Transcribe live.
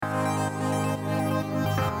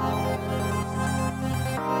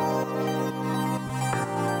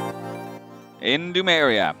In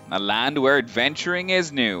Dumeria, a land where adventuring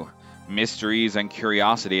is new, mysteries and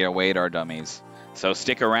curiosity await our dummies. So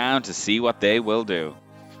stick around to see what they will do.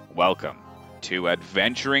 Welcome to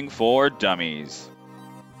Adventuring for Dummies.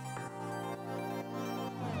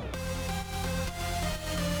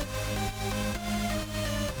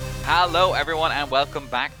 Hello, everyone, and welcome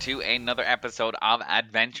back to another episode of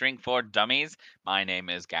Adventuring for Dummies. My name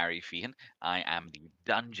is Gary Feehan. I am the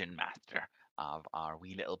dungeon master of our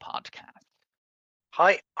wee little podcast.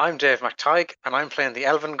 Hi, I'm Dave McTighe, and I'm playing the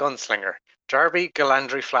Elven Gunslinger, Darby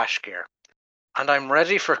Galandry Flashgear. And I'm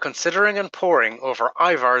ready for considering and poring over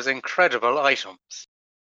Ivar's incredible items.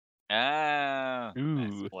 Ah,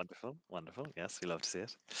 Nice. Wonderful. Yes, we love to see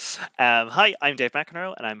it. Hi, I'm Dave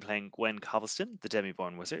McEnroe, and I'm playing Gwen Cobblestone, the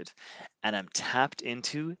Demiborn Wizard, and I'm tapped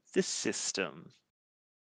into the system.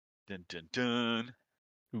 dun dun dun.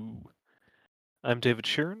 Ooh. I'm David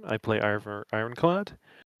Sheeran. I play Ivor Ironclad,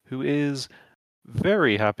 who is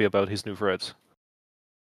very happy about his new friends.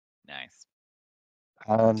 Nice.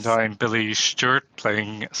 And I'm Billy Stewart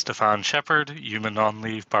playing Stefan Shepherd, human on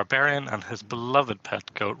leave barbarian, and his beloved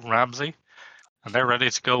pet goat Ramsey. And they're ready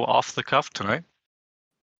to go off the cuff tonight.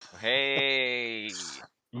 Hey,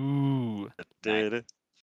 Ooh. nice.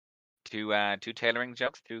 Two tailoring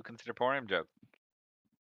jokes, two considerporium jokes.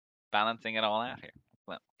 Balancing it all out here.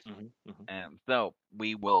 Well, so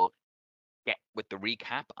we will get with the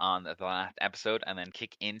recap on the last episode and then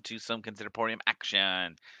kick into some considerporium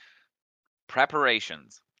action.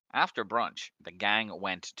 Preparations. After brunch, the gang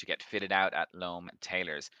went to get fitted out at Loam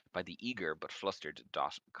Taylor's by the eager but flustered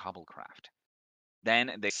Dot Cobblecraft.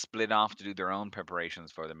 Then they split off to do their own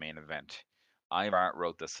preparations for the main event. Ivar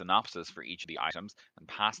wrote the synopsis for each of the items and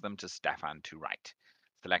passed them to Stefan to write,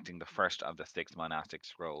 selecting the first of the 6 monastic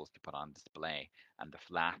scrolls to put on display and the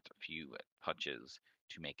last few touches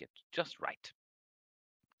to make it just right.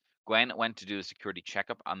 Gwen went to do a security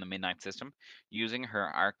checkup on the Midnight System, using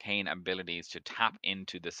her arcane abilities to tap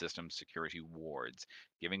into the system's security wards,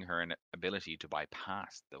 giving her an ability to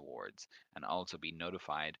bypass the wards and also be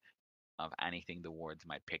notified of anything the wards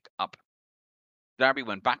might pick up. Darby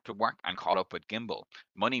went back to work and caught up with Gimbal.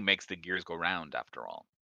 Money makes the gears go round, after all.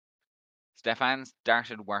 Stefan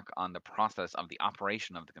started work on the process of the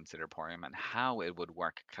operation of the Considerporium and how it would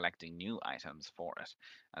work collecting new items for it,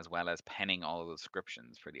 as well as penning all the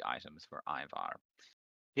descriptions for the items for Ivar.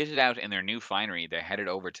 Kitted out in their new finery, they headed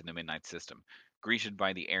over to the Midnight System. Greeted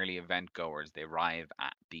by the early event goers, they arrive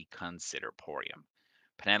at the Considerporium.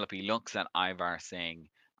 Penelope looks at Ivar saying,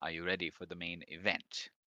 "Are you ready for the main event?"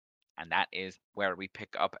 And that is where we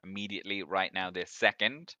pick up immediately right now, this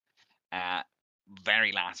second.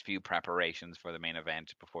 Very last few preparations for the main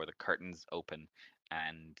event before the curtains open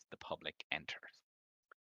and the public enters.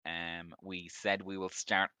 We said we will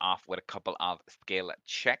start off with a couple of skill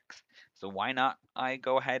checks. So why not I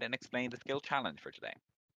go ahead and explain the skill challenge for today?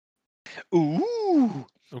 Ooh.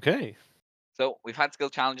 Okay. So we've had skill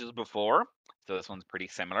challenges before, so this one's pretty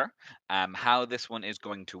similar. How this one is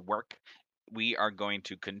going to work, we are going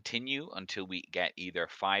to continue until we get either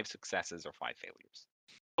 5 successes or 5 failures.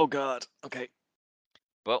 Oh God. Okay.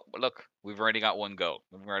 But look, we've already got one go.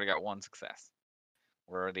 We've already got one success.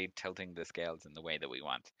 We're already tilting the scales in the way that we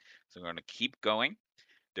want. So we're going to keep going.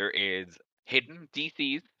 There is hidden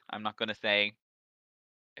DCs. I'm not going to say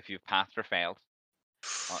if you've passed or failed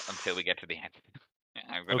until we get to the end.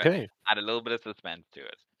 I'm going to add a little bit of suspense to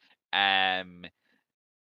it.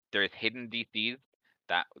 There is hidden DCs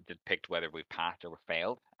that depict whether we've passed or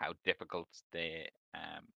failed, how difficult the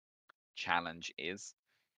challenge is.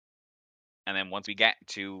 And then once we get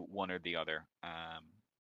to one or the other,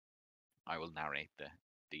 I will narrate the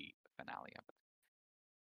finale of it.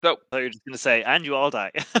 So, I thought you were just going to say, and you all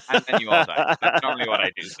die. And then you all die. That's normally what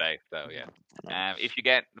I do say. So yeah. If you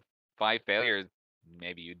get 5 failures,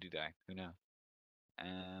 maybe you do die. Who knows? So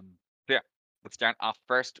yeah, let's start off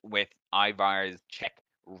first with Ivar's check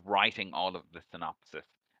writing all of the synopsis.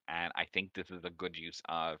 And I think this is a good use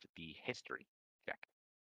of the history check.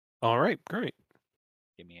 All right, great.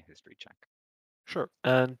 Give me a history check. Sure.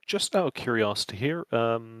 And just out of curiosity here,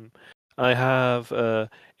 I have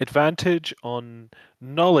advantage on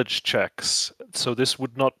knowledge checks. So this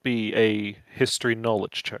would not be a history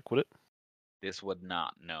knowledge check, would it? This would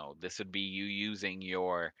not, no. This would be you using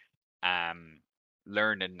your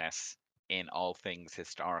learnedness in all things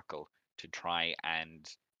historical to try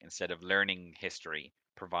and, instead of learning history,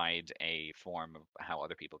 provide a form of how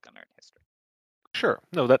other people can learn history. Sure.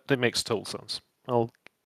 No, that makes total sense. Okay.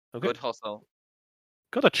 Good hustle.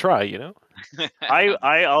 Gotta try, you know.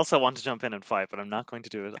 I also want to jump in and fight, but I'm not going to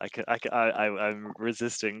do it. I'm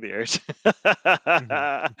resisting the urge.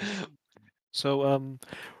 So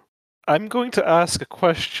I'm going to ask a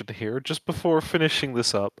question here just before finishing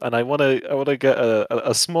this up, and I want to get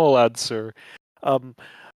a small answer. Um,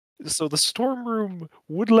 so the storm room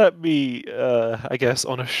would let me, I guess,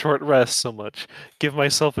 on a short rest, so much, give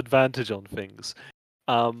myself advantage on things.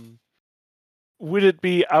 Would it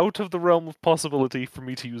be out of the realm of possibility for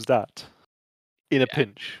me to use that in a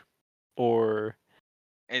pinch, or?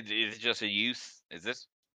 It's just a use. Is this?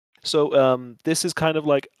 So this is kind of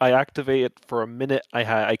like I activate it for a minute.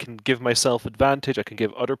 I can give myself advantage. I can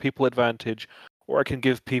give other people advantage, or I can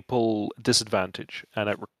give people disadvantage, and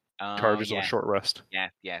it Oh recharges on a yes, short rest.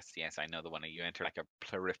 yes. I know the one. You enter like a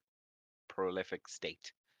prolific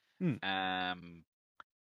state. Hmm.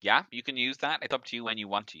 Yeah, you can use that. It's up to you when you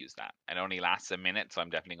want to use that. It only lasts a minute, so I'm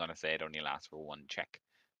definitely going to say it only lasts for one check.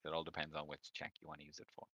 It all depends on which check you want to use it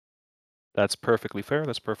for. That's perfectly fair.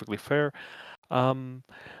 That's perfectly fair.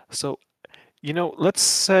 So let's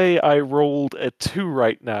say I rolled a 2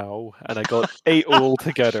 right now, and I got 8 all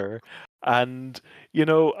together. And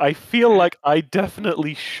I feel like I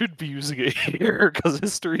definitely should be using it here because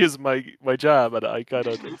history is my jam, and I kind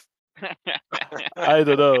of just I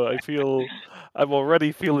don't know. I'm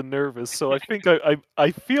already feeling nervous, so I think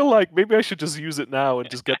I feel like maybe I should just use it now and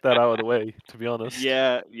just get that out of the way. To be honest.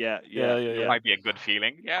 Yeah. That might be a good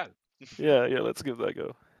feeling. Yeah. Yeah. Let's give that a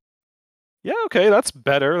go. Yeah. Okay. That's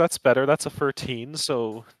better. That's a 13.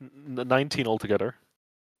 So 19 altogether.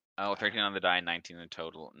 Oh, 13 on the die, 19 in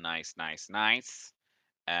total. Nice.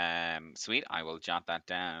 Sweet. I will jot that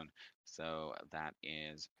down. So that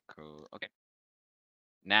is cool. Okay.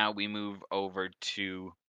 Now we move over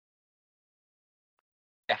to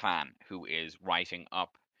Stefan, who is writing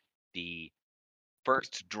up the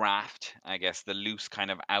first draft, I guess, the loose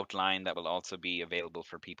kind of outline that will also be available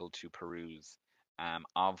for people to peruse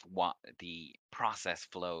of what the process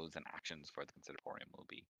flows and actions for the Consideratorium will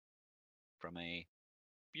be from a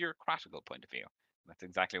bureaucratical point of view. That's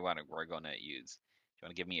exactly what we're going to use. Do you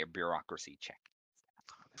want to give me a bureaucracy check?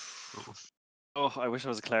 Oh, I wish I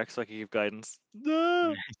was a cleric so I could give guidance.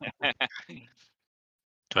 Do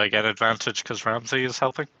I get advantage because Ramsey is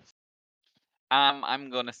helping? I'm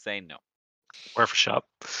going to say no. Worth a shot.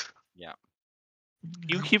 Yeah.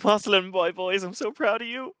 You keep hustling, boys. I'm so proud of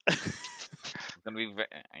you. I'm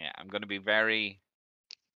going to be very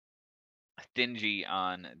stingy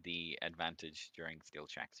on the advantage during skill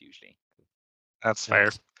checks usually. That's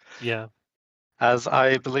fair. Yeah. As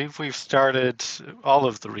I believe we've started all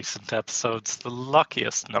of the recent episodes, the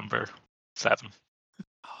luckiest number, 7.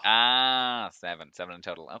 Ah, 7 in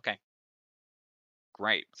total. Okay.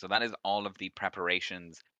 Great. So that is all of the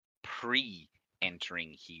preparations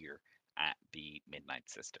pre-entering here at the Midnight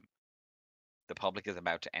System. The public is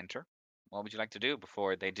about to enter. What would you like to do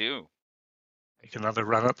before they do? Make another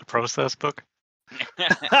run at the process book.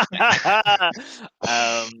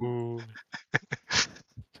 Ooh.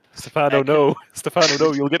 Stefano, no. Stefano,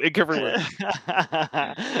 no. You'll get ink everywhere.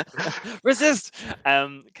 Resist.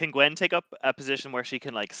 Can Gwen take up a position where she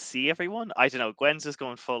can like see everyone? I don't know. Gwen's just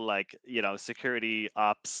going full like security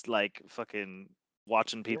ops, like fucking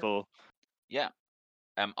watching people. Yeah.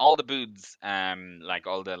 All the booths, like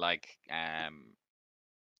all the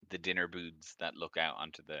the dinner booths that look out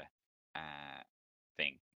onto the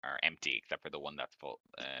thing are empty except for the one that's full.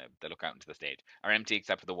 They look out into the stage are empty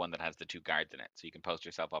except for the one that has the 2 guards in it. So you can post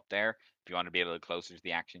yourself up there. If you want to be a little closer to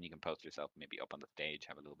the action, you can post yourself maybe up on the stage,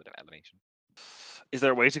 have a little bit of elevation. Is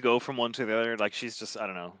there a way to go from one to the other? Like she's just, I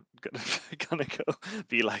don't know, gonna go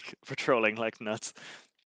be like patrolling like nuts.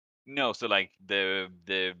 No, so like the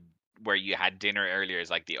where you had dinner earlier is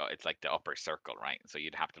like it's like the upper circle, right? So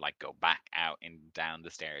you'd have to like go back out and down the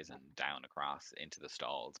stairs and down across into the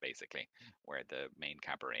stalls, basically, where the main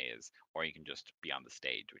cabaret is, or you can just be on the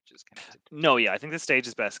stage, which is connected. No, yeah, I think the stage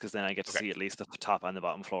is best because then I get to Okay. see at least the top and the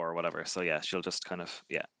bottom floor or whatever. So yeah, she'll just kind of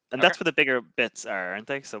and Okay. that's where the bigger bits are, aren't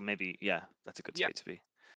they? So maybe that's a good spot to be.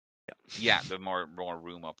 Yeah, there's more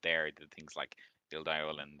room up there. The things like Bill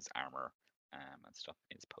Diolan's armor and stuff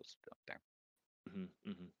is posted up there.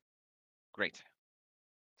 Great.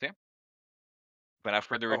 So yeah. Without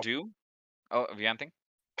further ado, have you anything?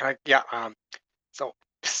 Can I? Yeah. So,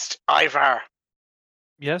 Ivar.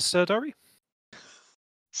 Yes, Darby.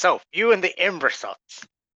 So you and the Embersuts.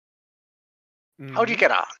 How do you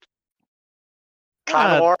get on?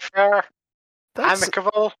 Clan warfare?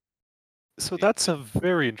 Amicable? So that's a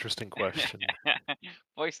very interesting question.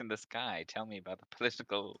 Voice in the sky. Tell me about the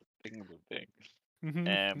political thing.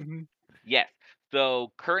 Mm-hmm. Yes.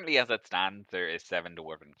 So currently, as it stands, there is 7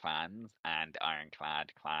 dwarven clans, and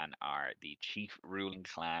Ironclad clan are the chief ruling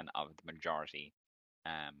clan of the majority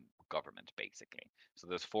government, basically. So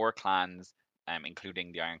there's 4 clans,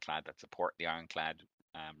 including the Ironclad, that support the Ironclad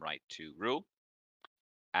right to rule.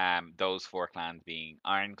 Those 4 clans being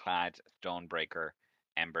Ironclad, Stonebreaker,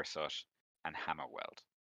 Embersoot, and Hammerweld.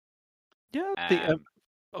 Yeah.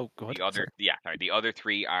 Oh, go ahead. The other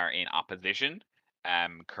 3 are in opposition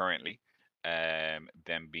currently.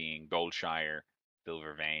 Them being Goldshire,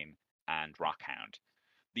 Silvervein, and Rockhound.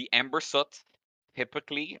 The Embersoots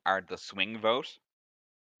typically are the swing vote.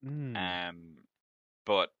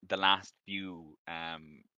 But the last few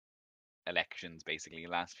elections, basically,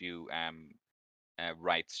 last few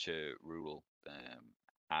rights to rule,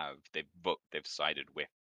 they've sided with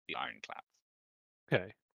the Ironclads.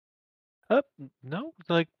 Okay. No,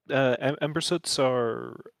 like Embersoots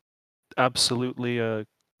are absolutely I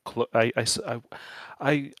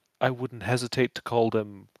wouldn't hesitate to call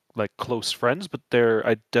them like close friends, but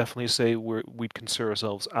I'd definitely say we'd consider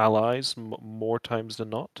ourselves allies more times than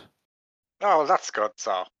not. Oh, well, that's good.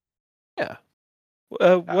 So, Yeah.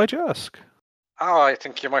 Why'd you ask? oh, I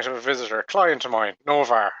think you might have a visitor, a client of mine,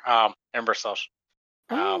 Novar, Embersot.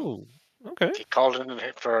 Oh, okay. He called in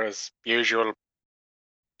for his usual,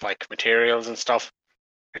 like, materials and stuff.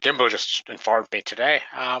 Gimbal just informed me today,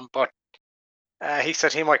 but he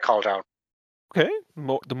said he might call down. Okay,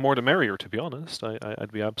 the more the merrier, to be honest.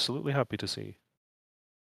 I'd be absolutely happy to see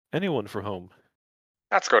anyone for home.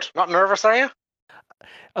 That's good. Not nervous, are you?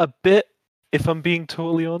 A bit, if I'm being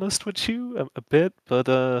totally honest with you, a bit, but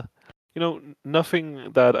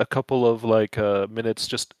nothing that a couple of like minutes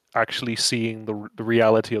just actually seeing the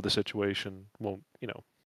reality of the situation won't,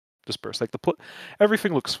 disperse. Like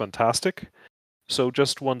everything looks fantastic. So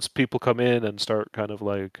just once people come in and start kind of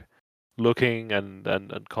like looking and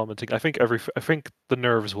commenting, I think the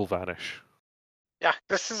nerves will vanish. Yeah,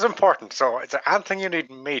 this is important. So, is there anything you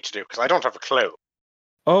need me to do? Because I don't have a clue.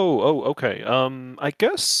 Oh, okay. I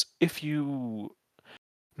guess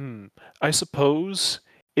I suppose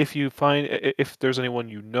if you find if there's anyone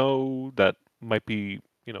you know that might be,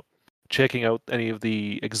 checking out any of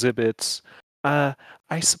the exhibits, I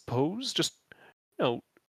suppose just,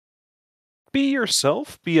 be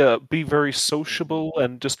yourself, be very sociable,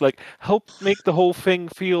 and just like help make the whole thing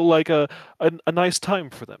feel like a nice time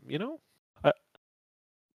for them, Uh,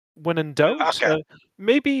 when in doubt, Okay.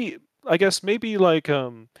 maybe I guess maybe like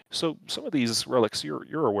so some of these relics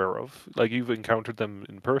you're aware of, like you've encountered them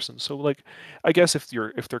in person. So like I guess if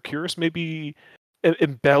they're curious, maybe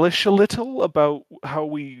embellish a little about how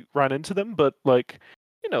we ran into them, but like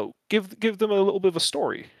give them a little bit of a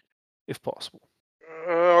story if possible.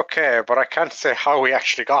 Okay, but I can't say how we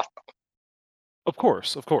actually got them. Of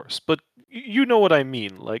course, but you know what I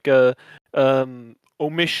mean, like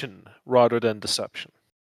omission rather than deception.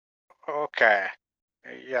 Okay.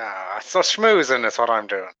 Yeah, so schmoozing is what I'm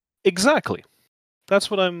doing. Exactly. That's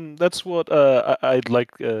what I'd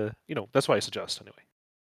like. That's why I suggest anyway.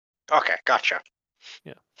 Okay, gotcha.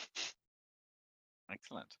 Yeah.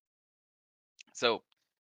 Excellent. So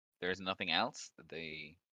there's nothing else.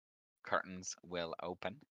 The curtains will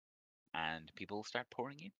open, and people will start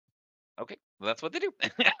pouring in. Okay, well, that's what they do.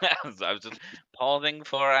 So I was just pausing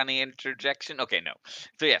for any interjection. Okay, no.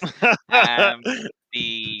 So yes,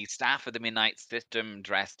 the staff of the Midnight System,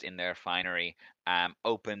 dressed in their finery,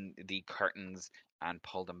 open the curtains and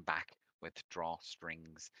pull them back with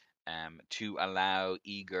drawstrings to allow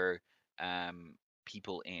eager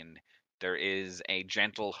people in. There is a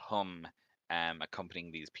gentle hum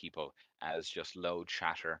accompanying these people, as just low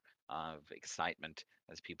chatter of excitement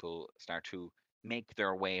as people start to make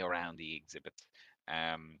their way around the exhibits.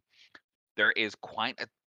 Um, there is quite a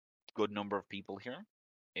good number of people here.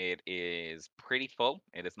 It is pretty full.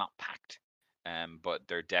 It is not packed, but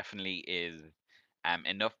there definitely is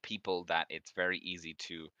enough people that it's very easy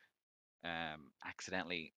to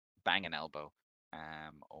accidentally bang an elbow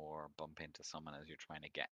or bump into someone as you're trying to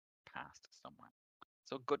get past someone.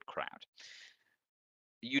 So good crowd.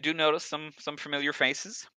 You do notice some familiar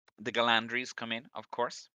faces. The Galandries come in, of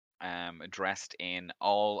course, dressed in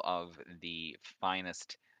all of the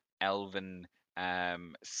finest elven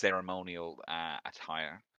ceremonial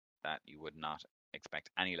attire that you would not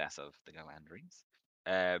expect any less of the Galandries.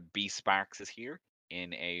 B Sparks is here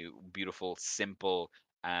in a beautiful, simple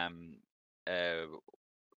uh,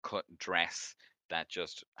 cut dress that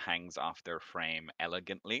just hangs off their frame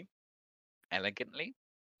elegantly. Elegantly,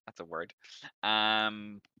 that's a word.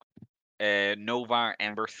 Novar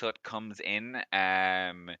Embersoot comes in.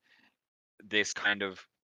 This kind of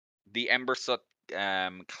the Embersoot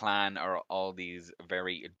clan are all these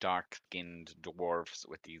very dark-skinned dwarfs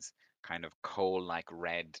with these kind of coal-like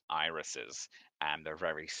red irises. They're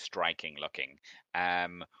very striking looking.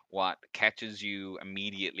 What catches you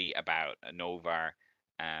immediately about Novar,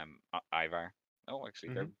 Ivar? Oh,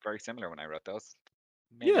 actually, they're very similar when I wrote those.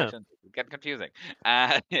 Maybe I Yeah. shouldn't. It's getting confusing.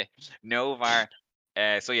 Novar.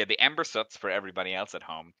 So yeah, the Ember Soots for everybody else at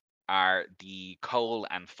home are the coal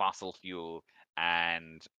and fossil fuel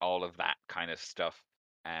and all of that kind of stuff.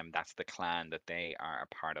 That's the clan that they are a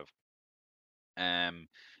part of.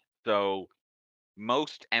 So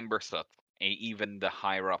most Ember Soots, even the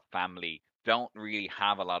higher up family, don't really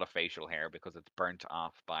have a lot of facial hair because it's burnt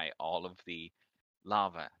off by all of the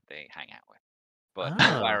lava they hang out with. But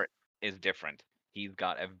Novar is different. He's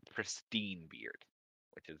got a pristine beard,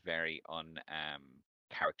 which is very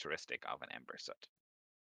characteristic of an Ember Soot.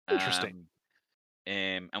 Interesting.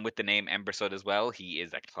 And with the name Ember Soot as well, he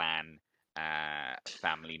is a clan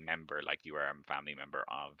family member, like you are a family member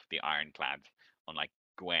of the Ironclads, unlike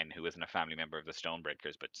Gwen, who isn't a family member of the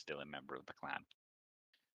Stonebreakers, but still a member of the clan.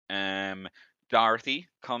 Dorothy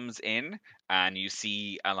comes in, and you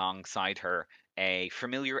see alongside her a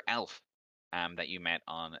familiar elf that you met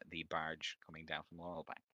on the barge coming down from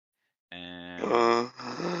Laurelbank.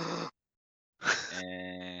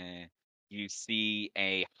 You see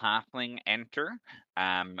a halfling enter,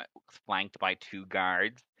 flanked by two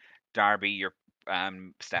guards. Darby,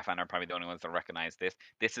 Stefan are probably the only ones that recognize this.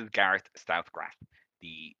 This is Gareth Southgrass,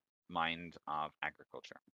 the Mind of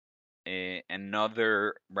Agriculture.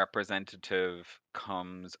 Another representative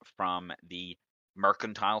comes from the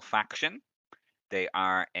Mercantile faction. They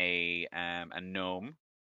are a gnome,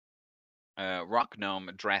 rock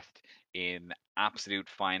gnome dressed in absolute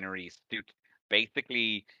finery suit,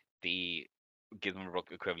 basically the Gizmo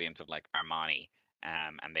equivalent of like Armani.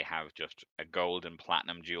 And they have just a gold and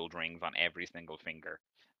platinum jeweled rings on every single finger.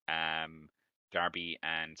 Darby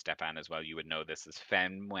and Stefan as well, you would know this as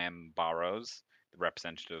Fenwem Barrows, the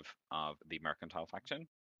representative of the Mercantile faction.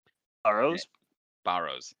 Barrows?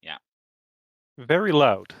 Barrows, yeah. Very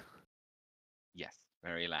loud. Yes,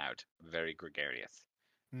 very loud, very gregarious.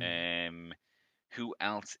 Mm. Who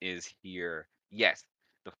else is here? Yes,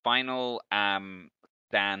 the final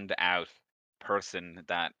stand out person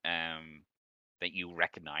that that you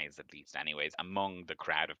recognize, at least anyways, among the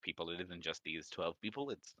crowd of people. It isn't just these 12 people,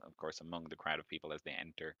 it's of course among the crowd of people as they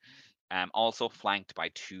enter. Also flanked by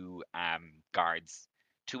two guards,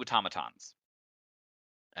 two automatons.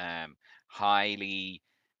 Highly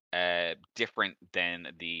different than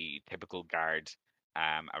the typical guard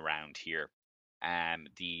around here.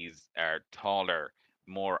 These are taller,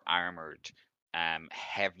 more armored,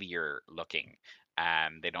 heavier looking.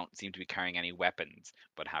 They don't seem to be carrying any weapons,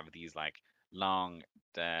 but have these like long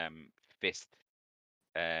fists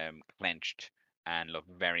clenched and look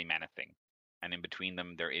very menacing. And in between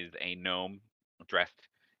them, there is a gnome dressed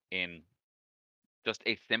in just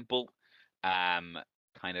a simple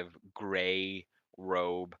kind of gray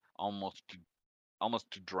robe, almost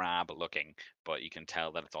drab looking, but you can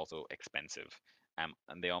tell that it's also expensive. And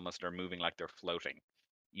they almost are moving like they're floating.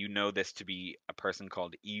 You know this to be a person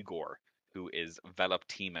called Igor, who is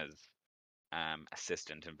Veloptima's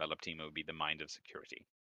assistant, and Veloptima would be the mind of security.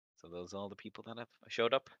 So those are all the people that have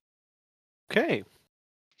showed up. Okay.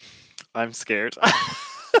 I'm scared.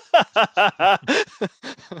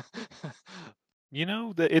 You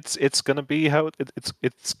know, it's gonna be how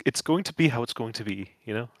it's going to be how it's going to be.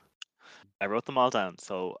 You know. I wrote them all down,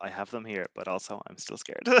 so I have them here. But also, I'm still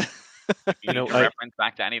scared. If you know, need to reference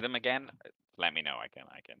back to any of them again, let me know. I can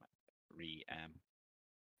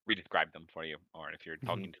re-describe them for you, or if you're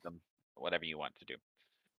talking to them, whatever you want to do.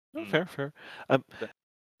 Oh, fair.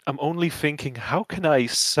 I'm only thinking, how can I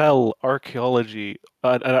sell archaeology,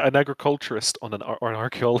 an agriculturist on an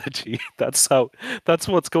archaeology? That's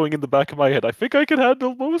what's going in the back of my head. I think I can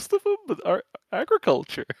handle most of them, but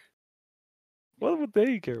agriculture. What would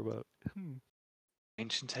they care about?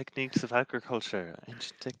 Ancient techniques of agriculture.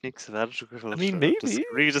 Ancient techniques of agriculture. I mean, maybe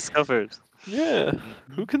rediscovered. Yeah,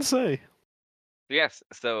 who can say? Yes,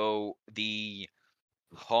 so the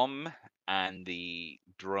hum and the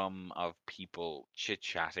drum of people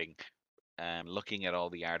chit-chatting, looking at all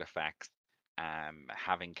the artifacts,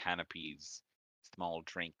 having canopies, small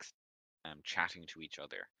drinks, chatting to each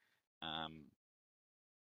other.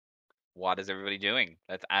 What is everybody doing?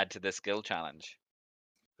 Let's add to the skill challenge.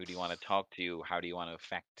 Who do you want to talk to? How do you want to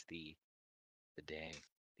affect the day,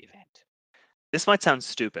 the event? This might sound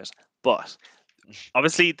stupid, but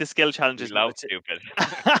obviously the skill challenge is love stupid.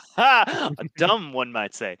 Dumb, one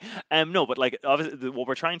might say. No, but like obviously what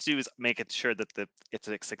we're trying to do is make it sure that it's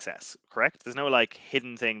a success. Correct? There's no like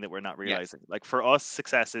hidden thing that we're not realizing. Yes. Like for us,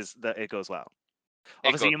 success is that it goes well.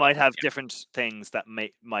 Obviously, you might have different things that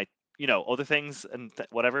might other things and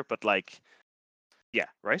whatever, but like, yeah,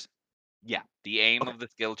 right? Yeah, the aim of the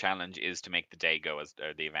skill challenge is to make the day go or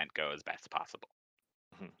the event go as best possible.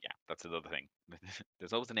 Yeah, that's another thing.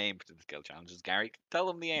 There's always an aim to the skill challenges. Gary, tell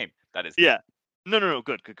them the aim. That is. Yeah. No.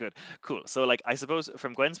 Good. Cool. So, like, I suppose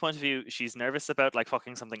from Gwen's point of view, she's nervous about like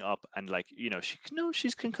fucking something up, and like, she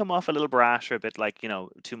can come off a little brash or a bit like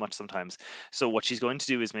too much sometimes. So what she's going to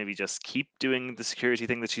do is maybe just keep doing the security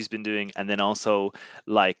thing that she's been doing, and then also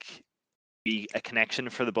like be a connection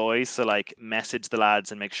for the boys. So like message the lads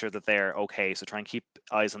and make sure that they're okay. So try and keep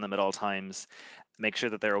eyes on them at all times. Make sure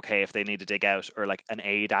that they're okay if they need to dig out, or like an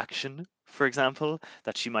aid action, for example,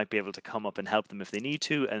 that she might be able to come up and help them if they need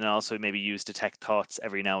to, and also maybe use detect thoughts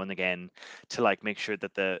every now and again to like make sure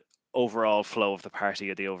that the overall flow of the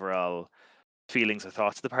party or the overall feelings or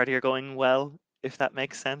thoughts of the party are going well, if that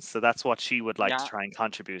makes sense. So that's what she would like to Yeah. try and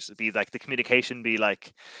contribute. Be like the communication, be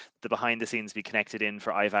like the behind the scenes, be connected in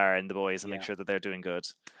for Ivar and the boys, and make Yeah. sure that they're doing good.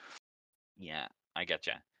 Yeah, I get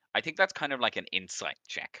you. I think that's kind of like an insight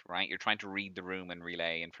check, right? You're trying to read the room and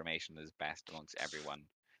relay information as best amongst everyone.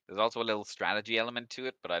 There's also a little strategy element to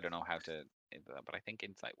it, but I don't know how to. But I think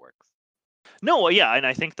insight works. No, yeah, and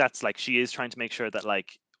I think that's like she is trying to make sure that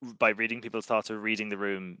like by reading people's thoughts or reading the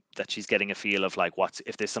room that she's getting a feel of like what's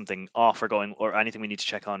if there's something off or going or anything we need to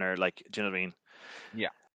check on, or like, do you know what I mean? Yeah.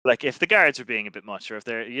 Like if the guards are being a bit much, or if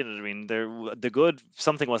they're, you know what I mean, the good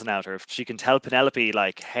something wasn't out, or if she can tell Penelope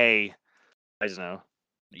like, hey, I don't know,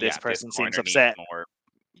 this Yeah, person seems corner needs upset more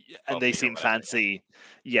and they bubbly or seem whatever. fancy.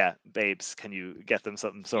 Yeah, babes, can you get them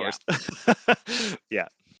something Yeah. sourced? Yeah.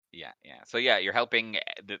 Yeah. So yeah, you're helping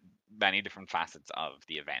the many different facets of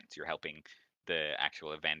the event. You're helping the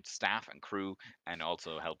actual event staff and crew, and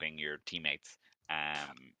also helping your teammates.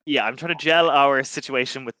 Yeah, I'm trying to gel our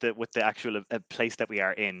situation with the actual place that we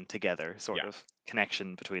are in together, sort of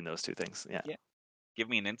connection between those two things. Yeah. Give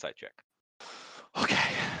me an insight check.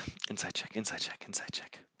 Okay. Insight check.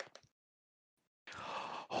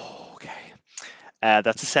 Okay.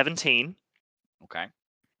 That's a 17. Okay.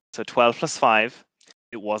 So 12 plus 5.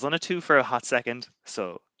 It was on a 2 for a hot second,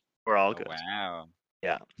 so we're all good. Wow.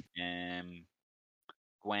 Yeah.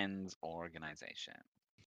 Gwen's organization.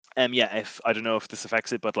 Yeah, if I don't know if this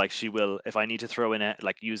affects it, but like she will, if I need to throw in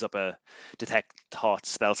use up a detect thought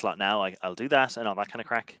spell slot now, I'll do that and all that kind of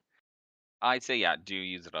crack. I'd say do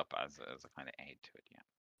use it up as a kind of aid to it.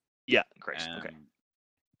 Yeah, great. Okay.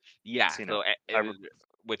 Yeah, so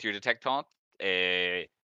with your detect thought, I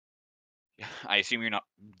assume you're not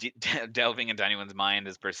delving into anyone's mind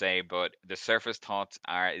as per se, but the surface thoughts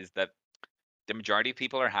is that the majority of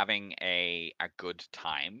people are having a good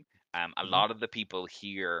time. A lot of the people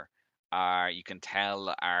here you can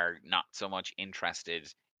tell, are not so much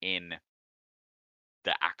interested in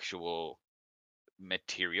the actual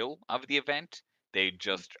material of the event. They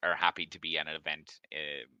just are happy to be at an event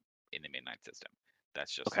in the Midnight System.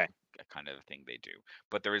 That's just a kind of thing they do.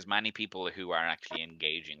 But there is many people who are actually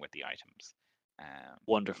engaging with the items.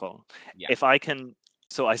 Wonderful. Yeah. If I can,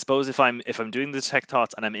 so I suppose if I'm doing the detect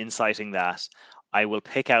thoughts and I'm inciting that, I will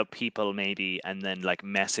pick out people maybe and then like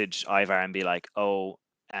message Ivar and be like, oh,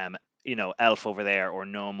 elf over there, or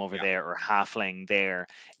gnome over there, or halfling there,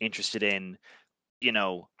 interested in,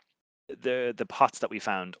 the pots that we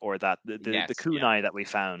found, or that the kunai that we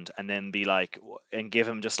found, and then be like, and give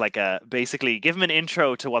him just like basically give him an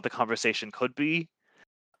intro to what the conversation could be,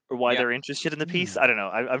 or why they're interested in the piece. I don't know.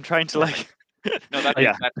 I'm trying to like. No,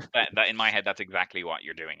 that in my head, that's exactly what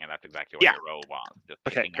you're doing, and that's exactly what your role was. Just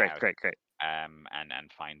picking out, great.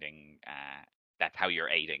 And finding that's how you're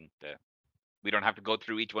aiding the. We don't have to go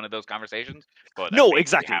through each one of those conversations, but no,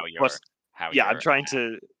 exactly. I'm trying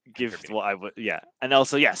to give what I would. Yeah, and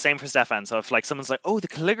also same for Stefan. So if like someone's like, oh, the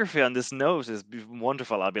calligraphy on this note is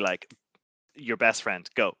wonderful, I'll be like, your best friend,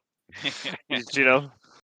 go. You know?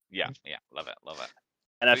 Yeah, love it.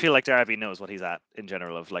 And I feel like Darby knows what he's at in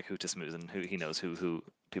general, of like who to smooth, and who he knows who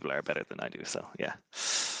people are better than I do. So yeah.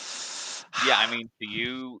 Yeah, I mean, to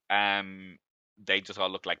you, they just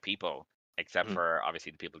all look like people, except for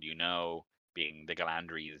obviously the people being the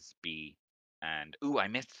Galandries, and I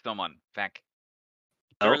missed someone. Feck.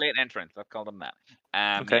 They're a late entrance. Let's call them that.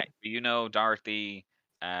 Okay. Yeah, Dorothy,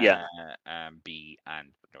 B, and the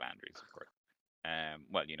Galandries, of course.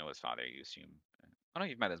 Well, you know his father, you assume. Oh no,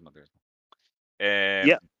 you've met his mother as well.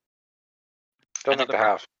 Don't think they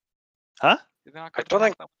have. Huh? I don't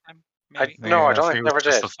think. I don't think never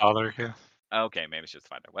did. The father, yeah. Okay, maybe it's just the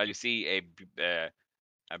father. Well, you see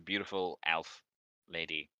a beautiful elf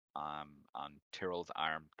lady on Tyrrell's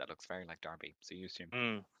arm that looks very like Darby. So you assume.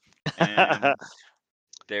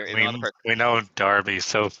 There is another person. We know Darby,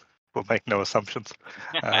 so we'll make no assumptions.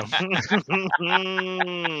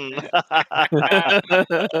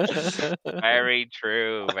 Very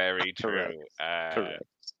true.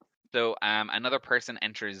 So another person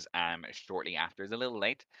enters shortly after. It's a little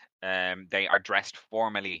late. They are dressed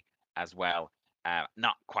formally as well.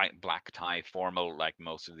 Not quite black tie formal like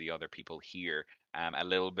most of the other people here. A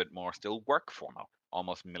little bit more still work formal,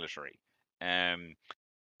 almost military.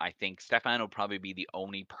 I think Stefan will probably be the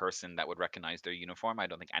only person that would recognize their uniform. I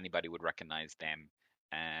don't think anybody would recognize them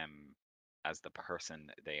as the person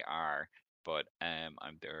they are. But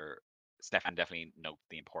Stefan definitely notes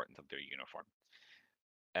the importance of their uniform.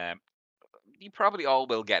 You probably all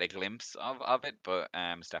will get a glimpse of it, but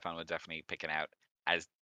Stefan will definitely pick it out as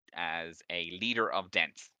a leader of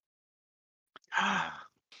Dents.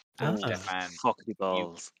 Stefan, fuckity you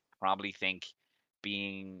balls. probably think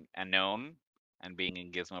being a gnome and being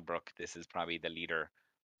in Gizmobrook, this is probably the leader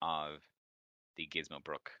of the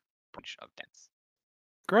Gizmobrook branch of Dents.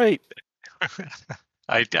 Great.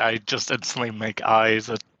 I just instantly make eyes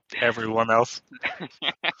at everyone else.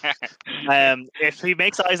 If he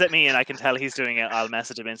makes eyes at me and I can tell he's doing it, I'll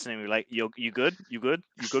message him instantly and be like, you good? You good?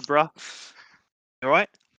 You good, bro? You alright?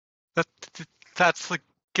 That's the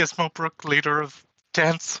Gizmobrook leader of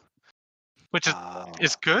Dents, which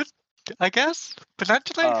is good, I guess,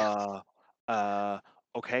 potentially.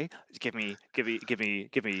 Okay. Give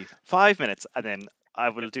me 5 minutes, and then I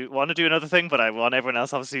will want to do another thing, but I want everyone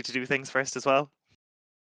else obviously to do things first as well.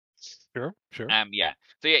 Sure. Yeah.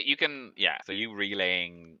 So yeah, you can. Yeah. So you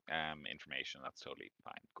relaying information. That's totally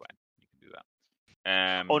fine. Go ahead. You can do that.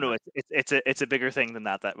 Oh no, it's a bigger thing than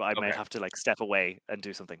that. That I Okay. might have to like step away and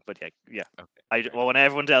do something. But yeah. Okay. I want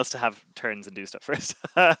everyone else to have turns and do stuff first.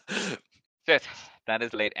 Fifth, that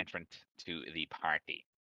is late entrant to the party.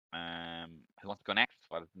 Who wants to go next?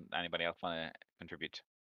 What does anybody else want to contribute?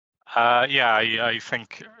 Yeah, I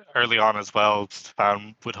think early on as well,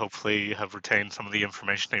 Stefan would hopefully have retained some of the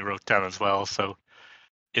information he wrote down as well. So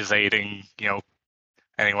is aiding,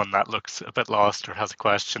 anyone that looks a bit lost or has a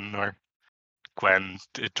question, or Gwen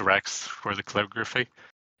directs for the calligraphy.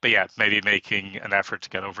 But yeah, maybe making an effort to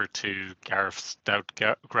get over to Gareth's stout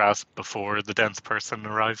grasp before the dense person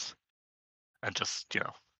arrives. And just,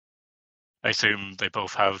 I assume they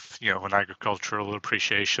both have, an agricultural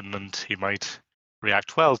appreciation, and he might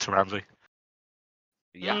react well to Ramsey.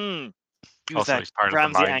 Yeah. Use Also, that he's part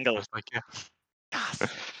Ramsey of the mind. angle. Like,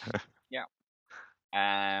 Yeah.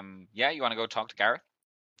 Yeah, you want to go talk to Gareth?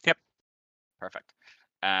 Yep. Perfect.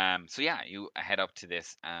 So yeah, you head up to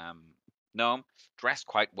this gnome, dressed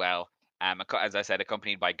quite well. As I said,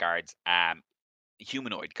 accompanied by guards,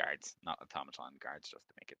 humanoid guards, not automaton guards, just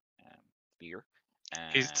to make it clear.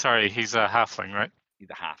 He's a halfling, right? He's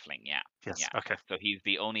a halfling, yeah. Yes. Yeah. Okay. So he's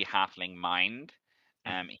the only halfling mind.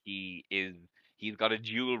 He's got a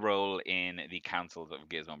dual role in the councils of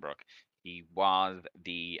Gizmobrook. He was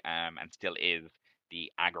and still is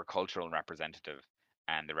the agricultural representative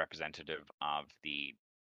and the representative of the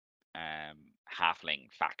halfling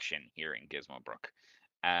faction here in Gizmobrook.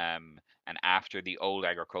 And after the old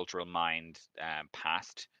agricultural mind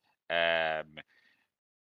passed,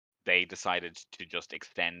 they decided to just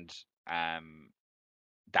extend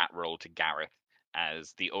that role to Gareth,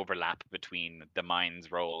 as the overlap between the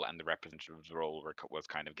mind's role and the representative's role was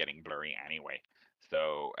kind of getting blurry anyway.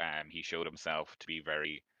 So he showed himself to be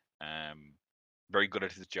very, very good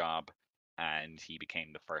at his job, and he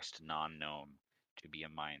became the first non-gnome to be a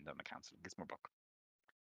mind on the Council of Gizmobrook.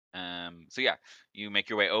 So yeah, you make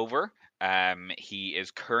your way over. He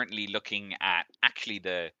is currently looking at actually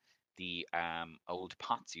the old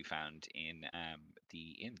pots you found in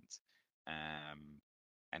the inns.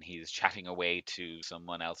 And he's chatting away to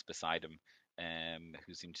someone else beside him,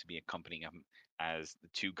 who seems to be accompanying him as the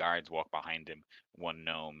two guards walk behind him, one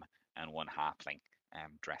gnome and one halfling,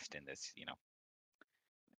 dressed in this,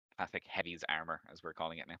 classic heavy's armor, as we're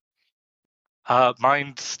calling it now.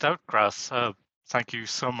 Mind Stoutgrass, thank you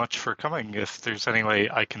so much for coming. If there's any way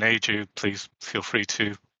I can aid you, please feel free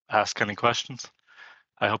to ask any questions.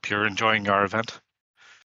 I hope you're enjoying our event.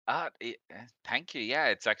 Thank you. Yeah,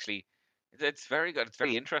 it's actually it's very good. It's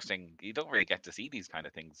very interesting. You don't really get to see these kind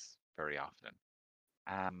of things very often.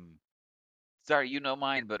 Sorry, you know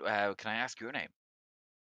mine, but can I ask your name?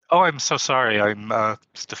 Oh, I'm so sorry. I'm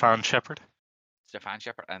Stefan Shepard. Stefan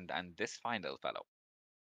Shepard, and this fine little fellow.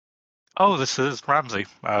 Oh, this is Ramsey,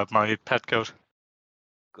 my pet goat.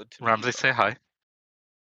 Good to Ramsey, meet you. say hi.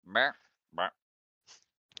 Mer. And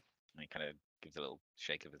he kind of gives a little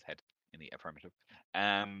shake of his head in the affirmative.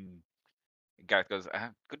 Gareth goes,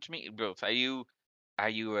 "Good to meet you both. Are you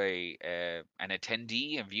an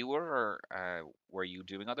attendee, a viewer, or were you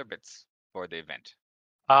doing other bits for the event?"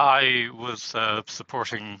 I was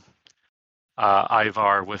supporting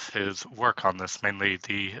Ivar with his work on this, mainly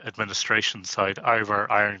the administration side.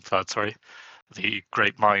 Ivar Ironclad, sorry. the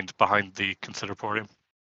great mind behind the Considerporium.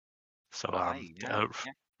 So yeah.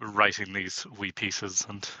 writing these wee pieces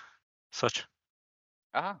and such.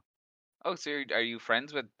 Oh, so are you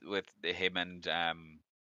friends with him and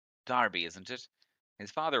Darby, isn't it?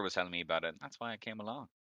 His father was telling me about it. That's why I came along.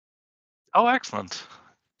 Oh, excellent.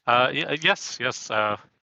 Yes.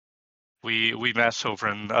 We met over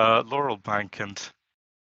in Laurel Bank and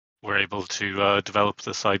were able to develop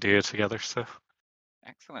this idea together. So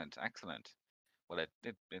Excellent. Well,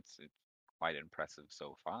 it's quite impressive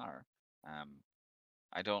so far.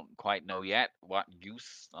 I don't quite know yet what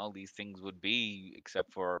use all these things would be,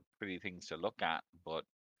 except for pretty things to look at. But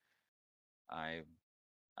I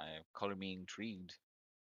color me intrigued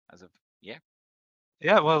as of yeah.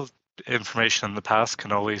 yeah, well, information in the past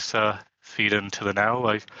can always feed into the now.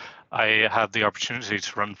 I had the opportunity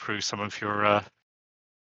to run through some of your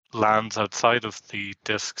lands outside of the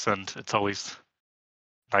discs, and it's always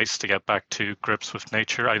nice to get back to grips with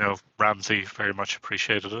nature. I know Ramsey very much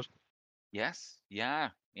appreciated it. Yes, yeah.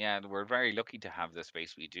 We're very lucky to have the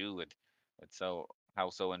space we do with so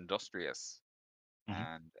industrious Mhm.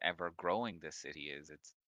 and ever growing this city is. It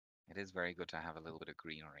is very good to have a little bit of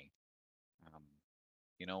greenery. Um,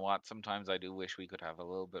 you know what? Sometimes I do wish we could have a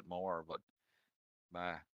little bit more, but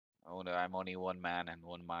uh, oh no, I'm only one man and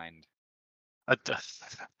one mind. I, d-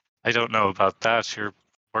 I don't know about that. Your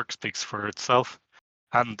work speaks for itself.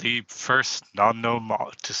 And the first non-gnome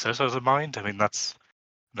to sit as a mind, I mean, that's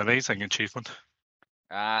an amazing achievement.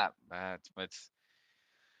 It's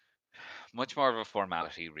much more of a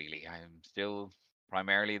formality, really. I'm still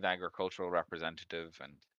primarily the agricultural representative,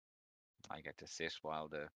 and I get to sit while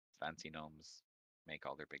the fancy gnomes make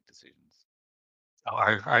all their big decisions. Oh,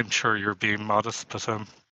 I'm sure you're being modest, but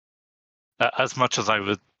as much as I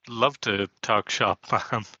would love to talk shop,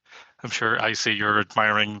 I'm sure I see you're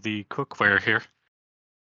admiring the cookware here.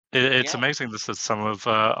 It's Yeah, amazing. This is some of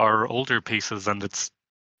our older pieces, and it's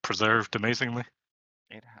preserved amazingly.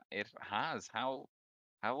 it has. How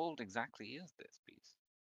old exactly is this piece?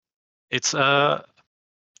 It's a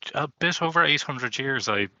bit over 800 years,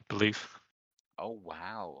 I believe. Oh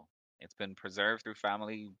wow, it's been preserved through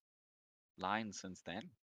family lines since then.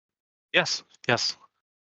 Yes.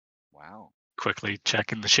 Wow. Quickly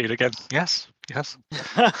checking the sheet again. Yes.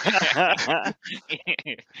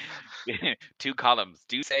 Two columns.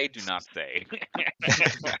 Do say, do not say.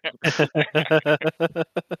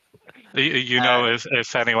 You know,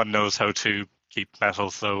 if anyone knows how to keep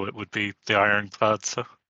metals, though, it would be the ironclad. So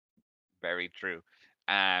Very true.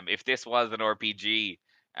 If this was an RPG,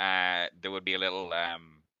 there would be a little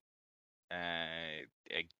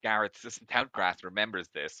Garrett's Stoutgrass remembers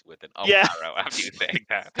this with an up Yeah. arrow after you saying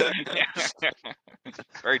that.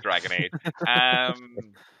 Very Dragon Age.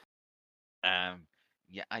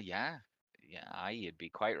 Yeah, you'd be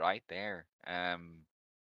quite right there.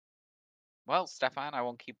 Well, Stefan, I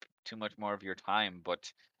won't keep too much more of your time,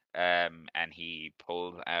 but and he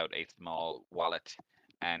pulls out a small wallet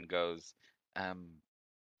and goes,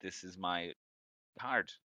 this is my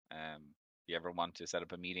card. If you ever want to set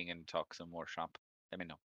up a meeting and talk some more shop, let me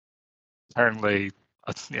know. apparently,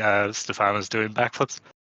 Stefan is doing backflips.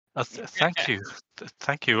 Thank you.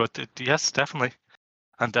 Thank you. Yes, definitely.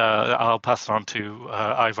 And I'll pass it on to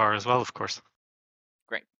Ivar as well, of course.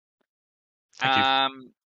 Great. Thank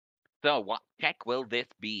you. So what check will this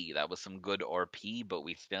be? That was some good RP, but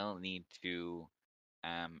we still need to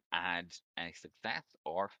add a success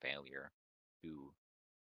or failure to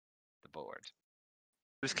the board.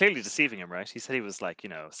 He was clearly deceiving him, right? He said he was like,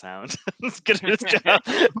 sound. He's good at his job.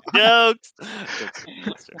 Jokes.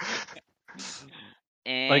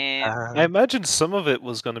 Like, And I imagine some of it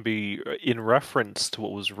was going to be in reference to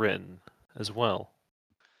what was written as well.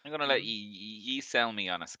 I'm gonna let you sell me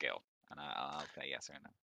on a scale, and I'll say yes or no.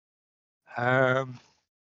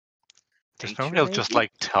 There's no Nature, real just maybe?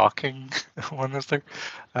 like talking one, is there?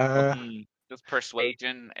 Just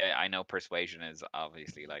persuasion. I know persuasion is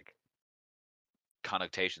obviously like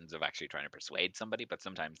connotations of actually trying to persuade somebody, but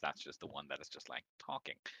sometimes that's just the one that is just like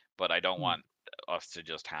talking. But I don't want us to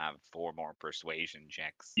just have 4 more persuasion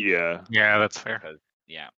checks. Yeah. Yeah, that's fair. Because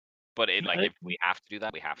yeah. But if we have to do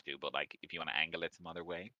that, we have to. But like if you want to angle it some other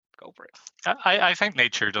way, go for it. I think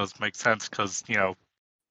nature does make sense because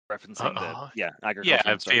Referencing agriculture yeah,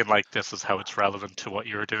 and stuff. being like this is how it's relevant to what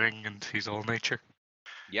you're doing, and he's all nature.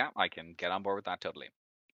 Yeah, I can get on board with that totally.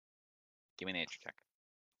 Give me a nature check.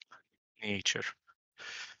 Nature.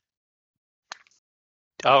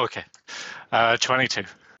 Oh, okay. 22.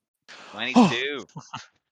 22.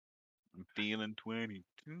 I'm feeling 22.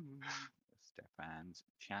 Stefan's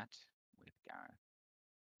chat with Gareth.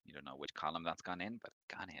 You don't know which column that's gone in, but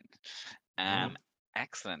it's gone in.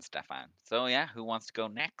 Excellent, Stefan. So yeah, who wants to go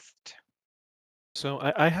next? So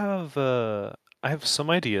I have some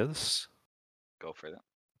ideas. Go for it.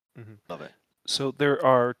 Love it. So there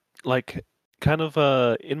are like kind of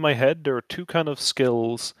in my head there are two kind of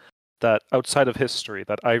skills that outside of history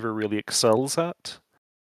that Ivor really excels at,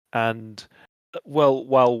 and well,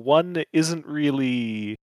 while one isn't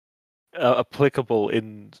really applicable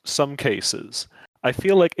in some cases, I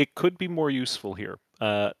feel like it could be more useful here.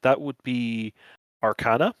 That would be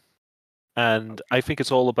Arcana, and I think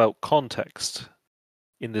it's all about context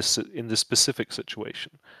in this specific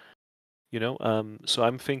situation. You know, so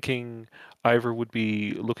I'm thinking Ivor would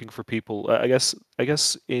be looking for people. I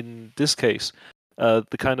guess in this case,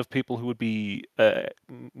 the kind of people who would be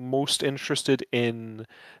most interested in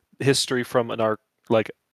history from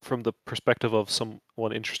from the perspective of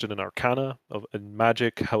someone interested in Arcana, in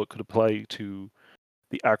magic, how it could apply to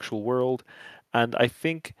the actual world, and I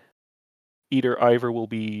think either Ivor will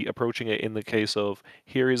be approaching it in the case of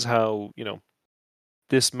here is how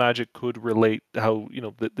this magic could relate, how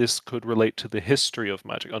that this could relate to the history of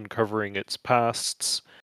magic, uncovering its pasts,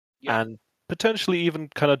 and potentially even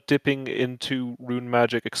kind of dipping into rune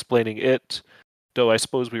magic, explaining it. Though I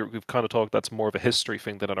suppose we've kind of talked that's more of a history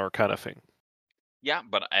thing than an Arcana thing. Yeah,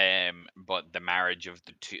 but the marriage of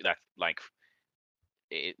the two, that's like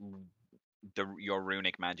it, your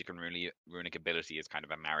runic magic and runic ability is kind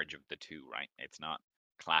of a marriage of the two, right? It's not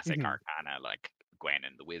classic Arcana like Gwen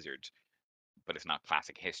and the Wizard, but it's not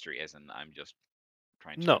classic history, as in I'm just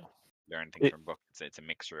trying to learn things from books. It's a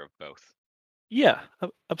mixture of both. Yeah,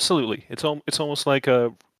 absolutely. It's almost like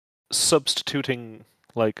a substituting,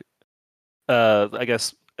 like I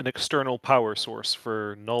guess an external power source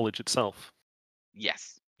for knowledge itself.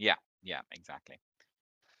 Yes. Yeah. Yeah. Exactly.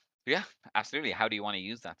 Yeah. Absolutely. How do you want to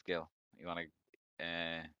use that skill? You want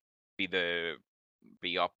to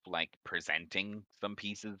be up like presenting some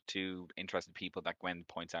pieces to interested people that Gwen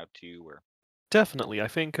points out to, or Definitely. I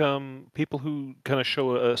think people who kind of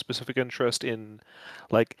show a specific interest in,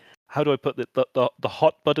 like, how do I put it, the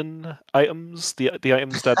hot button items, the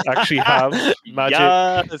items that actually have magic,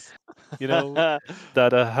 Yes!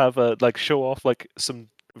 that have like show off like some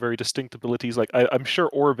very distinct abilities. Like I'm sure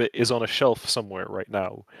Orbit is on a shelf somewhere right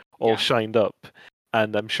now, all shined up,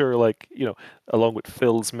 and I'm sure along with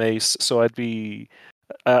Phil's mace. So I'd be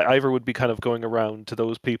Ivor would be kind of going around to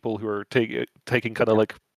those people who are taking kind of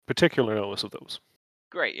like particular notice of those.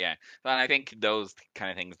 Great, yeah. And I think those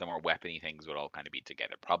kind of things, the more weapony things, would all kind of be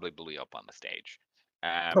together, probably up on the stage.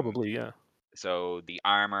 Probably, yeah. So the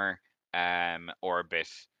armor, orbit,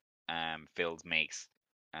 Phil's mace,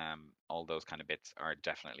 all those kind of bits are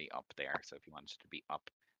definitely up there. So if you wanted to be up,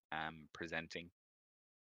 presenting,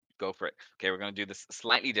 go for it. Okay, we're going to do this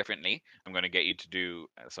slightly differently. I'm going to get you to do,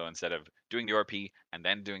 so instead of doing the RP and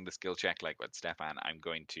then doing the skill check like with Stefan, I'm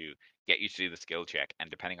going to get you to do the skill check, and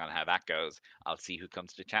depending on how that goes, I'll see who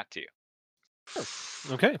comes to chat to you.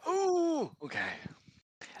 Okay. Ooh, okay.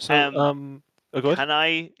 So, go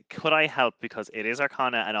ahead. Could I help, because it is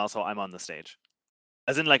Arcana and also I'm on the stage?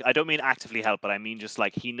 As in, like, I don't mean actively help, but I mean just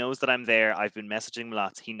like he knows that I'm there. I've been messaging him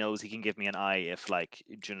lots. He knows he can give me an eye if, like,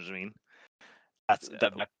 do you know what I mean?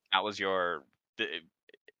 That was your.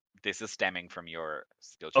 This is stemming from your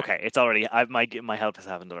skill check. Okay, it's already. My help has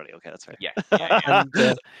happened already. Okay, that's fair. Yeah. And,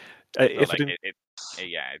 so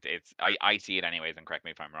I see it anyways, and correct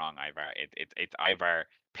me if I'm wrong, Ivar. It's Ivar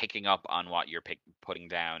picking up on what you're putting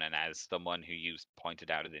down, and as someone who you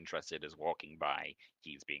pointed out is interested, is walking by,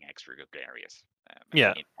 he's being extra gregarious,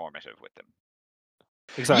 informative with them.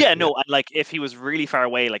 Exactly. Yeah, no, and like if he was really far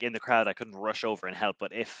away, like in the crowd, I couldn't rush over and help.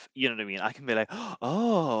 But if you know what I mean, I can be like,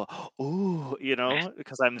 oh, ooh,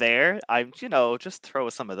 because I'm there. I'm, just throw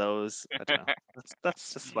some of those. I don't know.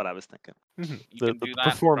 That's just what I was thinking. You can do that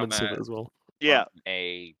performance of it as well. Yeah.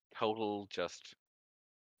 A total just.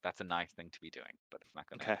 That's a nice thing to be doing, but it's not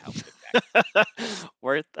going to help.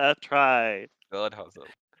 Worth a try. Good hustle.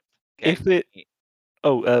 Okay. If it.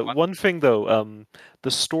 One thing though,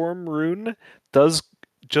 the Storm rune does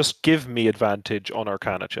just give me advantage on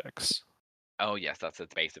Arcana checks. Oh yes, that's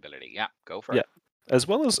its base ability. Yeah, go for it. As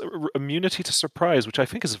well as immunity to surprise, which I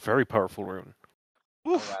think is a very powerful rune.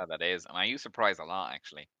 Oh wow, that is. And I use surprise a lot,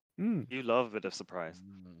 actually. You love a bit of surprise.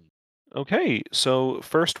 Okay, so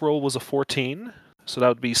first roll was a 14, so that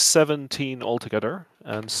would be 17 altogether,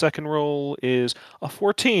 and second roll is a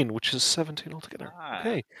 14, which is 17 altogether.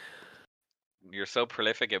 Okay. You're so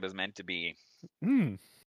prolific, it was meant to be.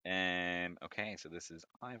 Okay, so this is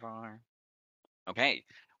Ivar. Okay,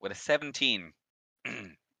 with a 17,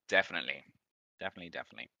 definitely.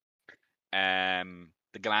 The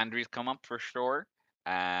Galandries come up for sure.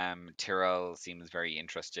 Tyrell seems very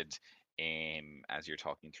interested as you're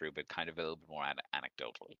talking through, but kind of a little bit more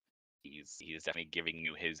anecdotally. He's definitely giving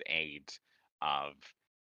you his aid of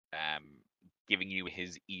giving you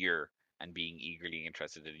his ear and being eagerly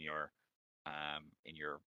interested in your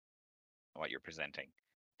what you're presenting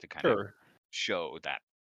to kind of Sure. show that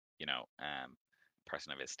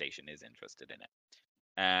person of his station is interested in it.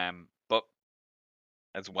 But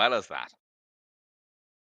as well as that,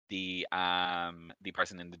 the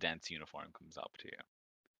person in the dense uniform comes up to you.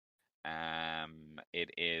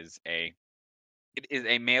 It is a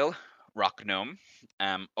male rock gnome,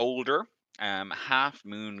 older, half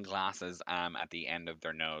moon glasses at the end of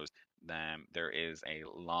their nose. There is a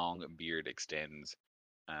long beard extends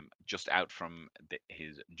just out from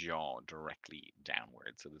his jaw directly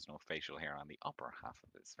downward, so there's no facial hair on the upper half of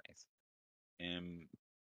his face.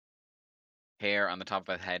 Hair on the top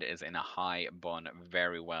of his head is in a high bun,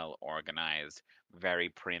 very well organized, very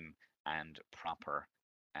prim and proper.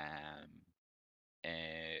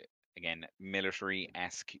 Again,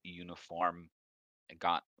 military-esque uniform.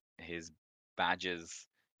 Got his badges,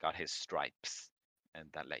 got his stripes, and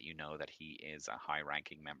that let you know that he is a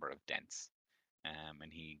high-ranking member of Dents.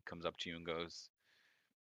 And he comes up to you and goes,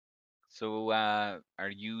 "So, are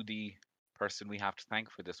you the person we have to thank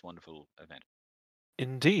for this wonderful event?"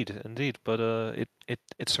 Indeed. But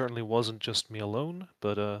it certainly wasn't just me alone.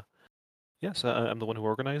 But yes, I'm the one who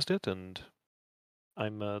organized it, and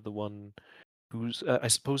I'm the one who's. I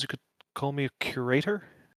suppose you could call me a curator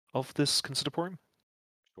of this Consideratorium.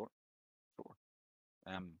 Sure.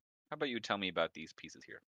 How about you tell me about these pieces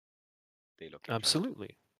here? They look interesting.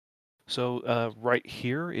 Absolutely. So right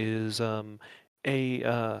here is a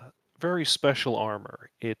very special armor.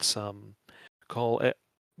 It's called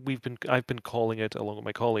I've been calling it along with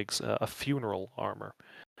my colleagues a funeral armor,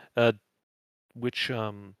 which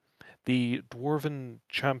the dwarven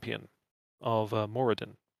champion of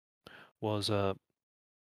Moradin was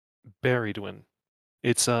buried in.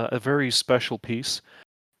 It's a very special piece.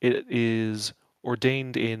 It is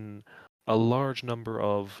ordained in a large number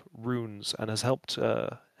of runes and has helped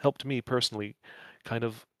me personally kind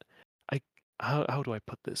of how do I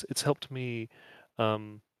put this? It's helped me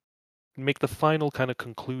make the final kind of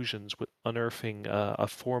conclusions with unearthing a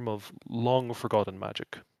form of long forgotten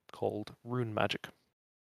magic called rune magic,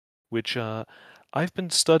 which I've been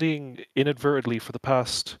studying inadvertently for the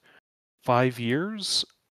past 5 years.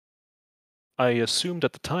 I assumed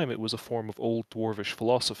at the time it was a form of old dwarvish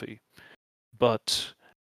philosophy, but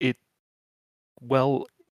it well,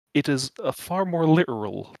 it is a far more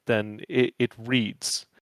literal than it reads.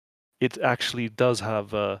 It actually does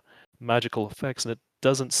have magical effects, and it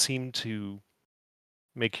doesn't seem to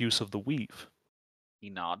make use of the weave. He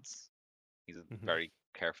nods. He's very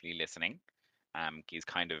carefully listening. He's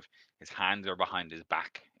kind of his hands are behind his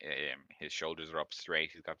back. His shoulders are up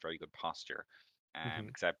straight. He's got very good posture.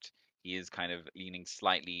 Except he is kind of leaning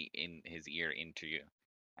slightly in his ear into you,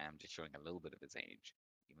 just showing a little bit of his age,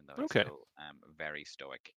 even though he's still very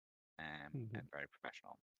stoic and very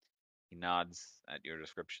professional. He nods at your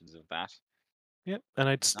descriptions of that. Yep, and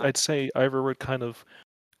I'd say Ivor would kind of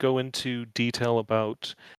go into detail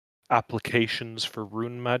about applications for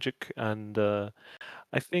rune magic, and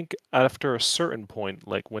I think after a certain point,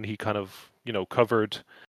 like when he kind of covered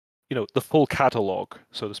the full catalog,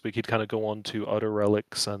 so to speak, he'd kind of go on to other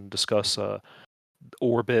relics and discuss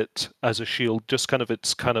orbit as a shield, just kind of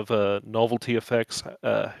its kind of novelty effects,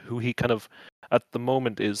 who he kind of at the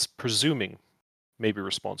moment is presuming may be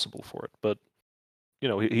responsible for it, but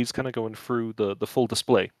he's kind of going through the full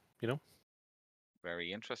display.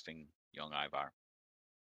 Very interesting, young Ivar.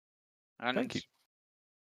 And thank you.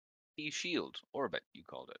 The shield orbit, you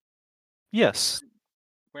called it. Yes.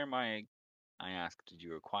 Where I ask, did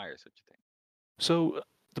you acquire such a thing? So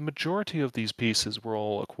the majority of these pieces were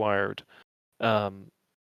all acquired.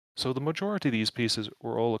 So the majority of these pieces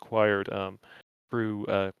were all acquired through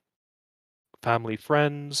family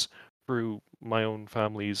friends, through my own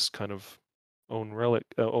family's kind of own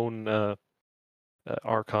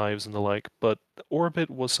archives and the like. But Orbit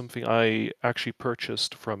was something I actually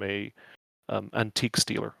purchased from a antiques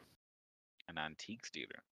dealer. An antiques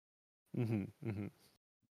dealer. Mm-hmm.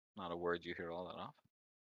 Not a word you hear all that often.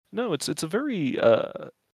 No, it's a very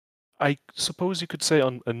I suppose you could say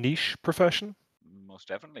a niche profession. Most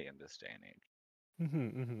definitely in this day and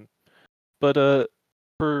age. But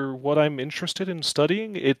for what I'm interested in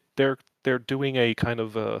studying, they're doing a kind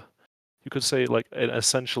of you could say like an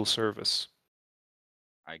essential service.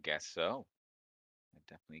 I guess so. I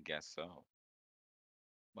definitely guess so.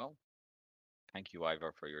 Well, thank you,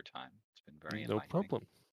 Ivor, for your time. It's been very enlightening. No problem.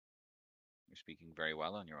 You're speaking very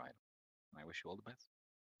well on your item, and I wish you all the best.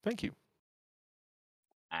 Thank you.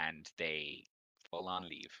 and they full on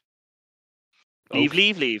leave. Leave,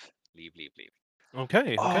 Okay. leave.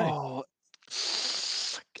 Okay. Oh.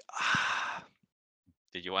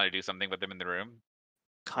 Did you want to do something with them in the room?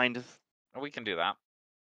 Kind of. Oh, we can do that.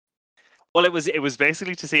 Well, it was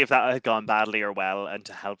basically to see if that had gone badly or well, and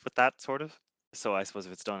to help with that sort of. So I suppose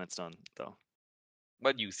if it's done, though.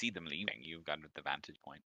 But you see them leaving. You've got the vantage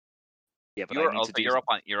point. Yeah, but I need to do.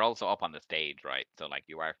 You're also up on the stage, right? So like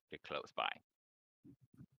you are close by.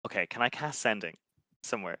 Okay, can I cast sending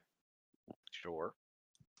somewhere? Sure.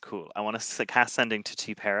 Cool. I want to cast sending to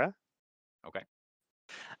Tipera. Okay.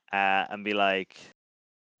 And be like,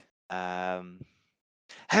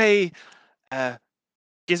 hey,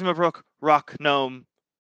 Gizmobrook, Rock Gnome,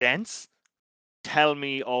 Dents, tell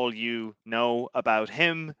me all you know about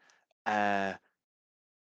him.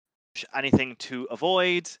 Anything to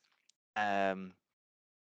avoid.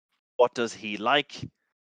 What does he like?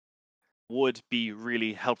 Would be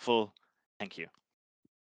really helpful. Thank you.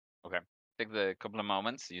 Okay. Take the couple of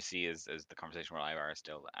moments you see as the conversation with Ivar is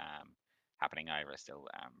still happening. Ivar is still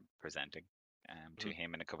presenting to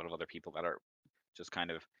him and a couple of other people that are just kind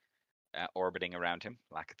of orbiting around him,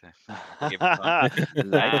 like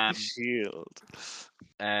like shield.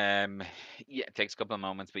 Yeah, it takes a couple of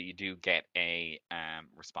moments, but you do get a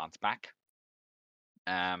response back.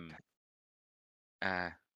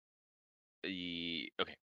 Okay.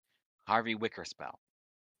 Harvey Wickerspell,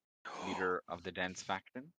 leader of the Dense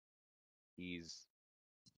faction. He's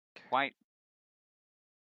quite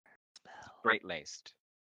straight-laced,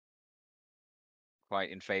 quite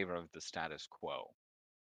in favor of the status quo.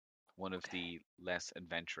 One of the less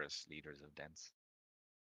adventurous leaders of Dense.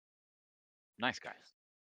 Nice guy.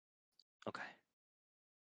 Okay,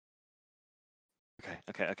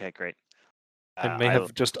 great. I may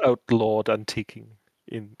have just outlawed antiquing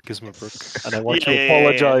in Gizmobrook, and I want to Yeah.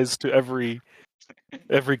 apologize to every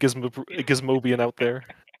Gizmobian out there.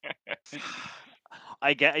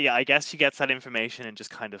 I guess she gets that information and just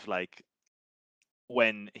kind of like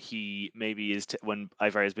when he maybe when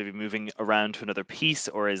Ivar is maybe moving around to another piece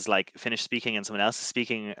or is like finished speaking and someone else is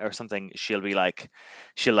speaking or something, she'll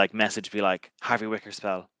message be like Harvey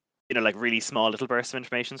Wickerspell, like really small little bursts of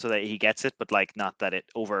information so that he gets it, but like not that it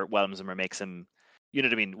overwhelms him or makes him, you know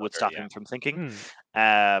what I mean, would stop him from thinking.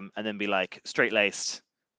 And then be like straight laced,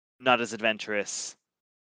 not as adventurous.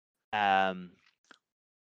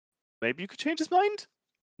 Maybe you could change his mind.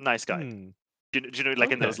 Nice guy. Do you know,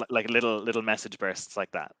 like in those like little message bursts like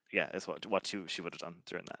that? Yeah, is what she would have done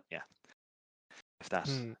during that. Yeah, if that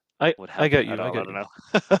would help. I get you. I don't know.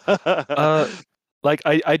 Like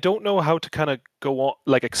I don't know how to kind of go on,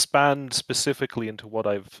 like expand specifically into what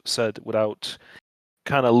I've said without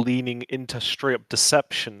kind of leaning into straight up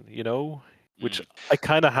deception, which I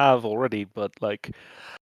kind of have already. But like,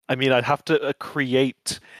 I mean, I'd have to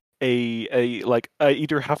create I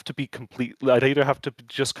either have to be I'd either have to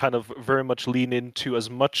just kind of very much lean into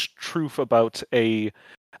as much truth about a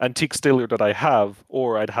antique dealer that I have,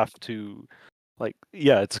 or I'd have to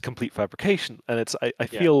it's a complete fabrication, and it's I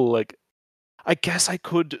feel like I guess I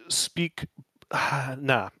could speak.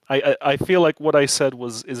 Nah, I feel like what I said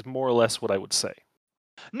is more or less what I would say.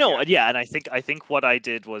 No, and I think what I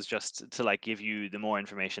did was just to like give you the more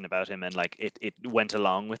information about him, and like it went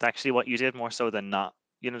along with actually what you did more so than not.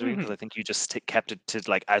 You know what I mean? Because I think you just kept it to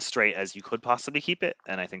like as straight as you could possibly keep it,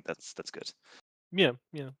 and I think that's good. Yeah.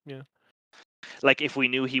 Like if we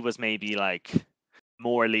knew he was maybe like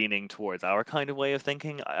more leaning towards our kind of way of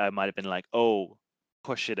thinking, I might have been like, oh,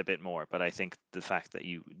 push it a bit more. But I think the fact that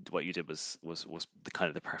what you did was the kind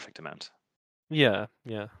of the perfect amount. Yeah.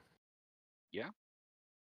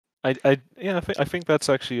 I think that's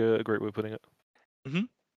actually a great way of putting it.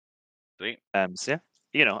 Sweet. So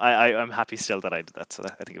yeah, I'm happy still that I did that. So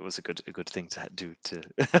I think it was a good thing to do to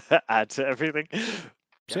add to everything.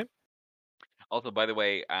 Same. Also, by the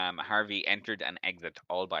way, Harvey entered and exit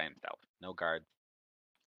all by himself. No guards.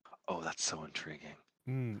 Oh, that's so intriguing.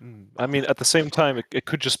 I mean, at the same time, it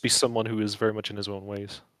could just be someone who is very much in his own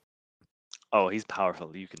ways. Oh, he's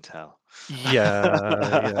powerful. You can tell.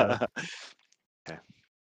 Yeah. Okay.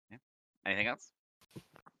 Yeah. Anything else?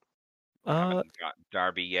 I haven't got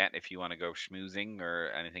Darby yet. If you want to go schmoozing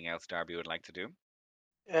or anything else Darby would like to do.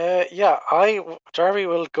 Darby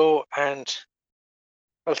will go and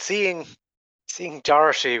seeing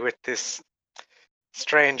Dorothy with this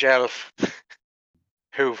strange elf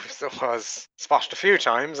who was spotted a few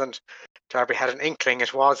times, and Darby had an inkling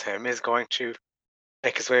it was him, is going to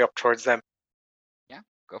make his way up towards them. Yeah,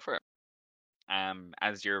 go for it.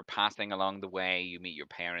 As you're passing along the way, you meet your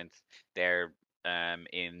parents. They're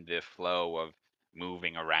in the flow of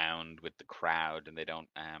moving around with the crowd, and they don't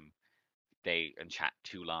stay and chat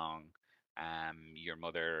too long. Your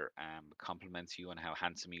mother compliments you on how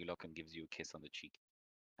handsome you look and gives you a kiss on the cheek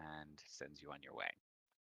and sends you on your way.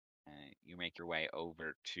 You make your way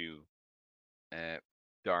over to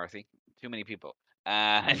Dorothy. Too many people.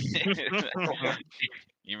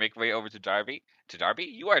 You make your way over to Darby. To Darby?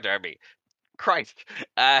 You are Darby. Christ.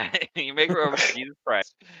 You make your way over to Jesus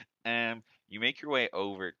Christ. You make your way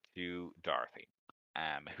over to Dorothy,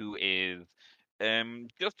 who is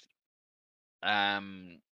just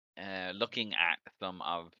looking at some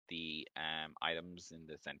of the items in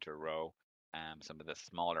the center row, some of the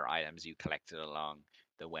smaller items you collected along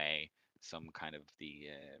the way, some kind of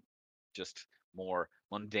the just more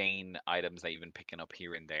mundane items that you've been picking up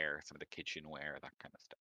here and there, some of the kitchenware, that kind of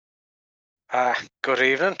stuff. Good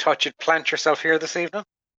evening. Thought you'd plant yourself here this evening.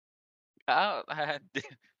 Oh, that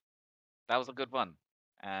was a good one.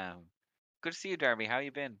 Good to see you, Darby. How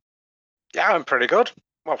you been? Yeah, I'm pretty good.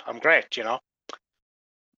 Well, I'm great,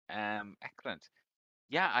 Excellent.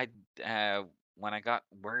 Yeah, when I got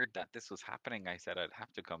word that this was happening, I said I'd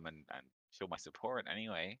have to come and show my support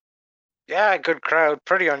anyway. Yeah, good crowd.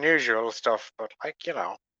 Pretty unusual stuff, but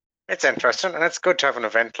it's interesting and it's good to have an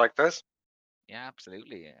event like this. Yeah,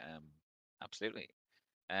 absolutely. Absolutely.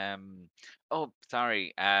 Oh,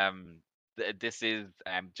 sorry. This is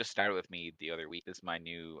just started with me the other week. This is my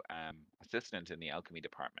new assistant in the alchemy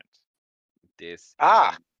department. This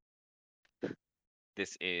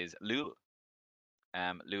is Lul.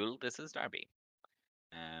 Lul, this is Darby.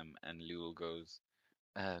 And Lul goes,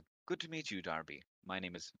 good to meet you, Darby. My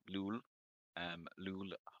name is Lul.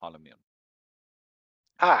 Lul Holomun.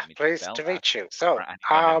 Pleased to meet you. So,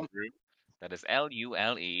 that is Lule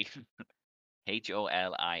Holimion.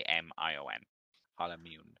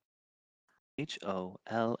 Holomun.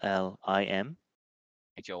 HOLLIM.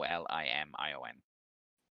 HOLIMION.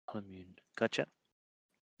 Holomun. Gotcha.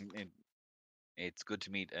 It's good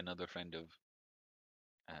to meet another friend of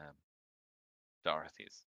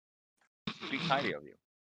Dorothy's. Speak highly of you.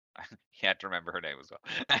 You had to remember her name as well.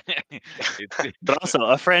 But also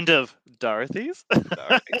a friend of Dorothy's.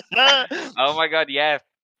 Dorothy. Oh my God, yes,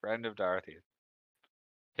 friend of Dorothy's.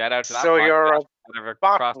 Shout out to that. So you're a whatever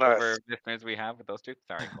botanist. crossover listeners we have with those two.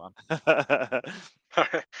 Sorry, go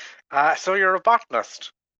on. So you're a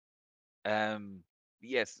botanist.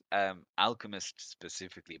 Yes, alchemist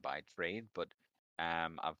specifically by trade, but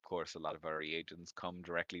of course a lot of our reagents come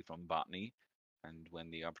directly from botany, and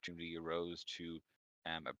when the opportunity arose to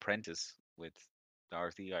apprentice with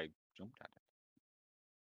Dorothy, I jumped at it.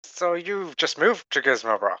 So you've just moved to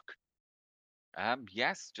Gizmobrook?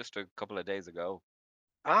 Yes, just a couple of days ago.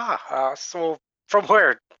 So from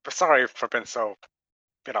where? Sorry for being so,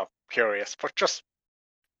 curious, but just,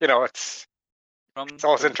 it's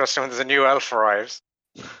always interesting when there's a new elf arrives.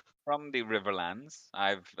 From the Riverlands.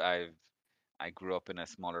 I grew up in a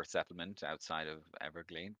smaller settlement outside of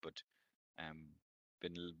Everglade, but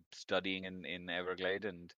been studying in Everglade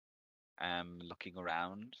and looking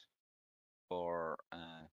around for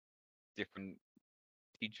different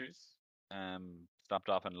teachers. Stopped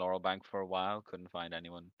off in Laurelbank for a while, couldn't find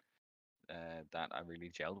anyone that I really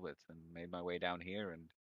gelled with, and made my way down here. And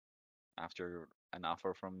after an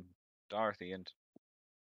offer from Dorothy, and it's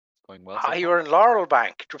going well. So you were in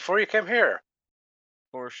Laurelbank before you came here?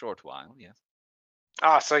 For a short while, yes.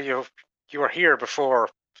 So you were here before.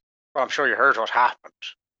 Well, I'm sure you heard what happened.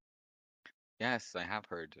 Yes, I have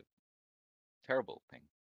heard a terrible thing.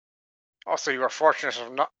 So you were fortunate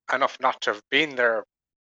enough not to have been there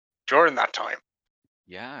during that time.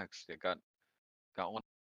 Yeah, actually, I got one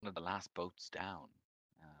of the last boats down.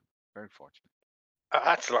 Very fortunate.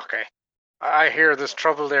 That's lucky. I hear there's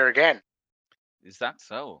trouble there again. Is that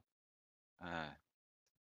so?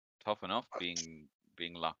 Tough enough being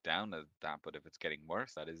locked down at that, but if it's getting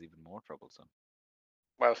worse, that is even more troublesome.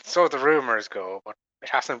 Well, so the rumors go, but it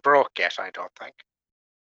hasn't broke yet, I don't think.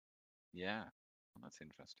 Yeah, well, that's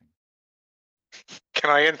interesting. Can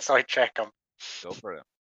I insight check him? Go for it.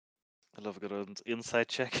 I love a good insight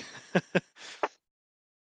check.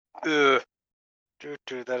 That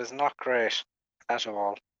is not great at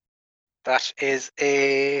all. That is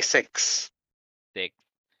a 6. 6.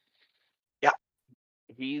 Yeah.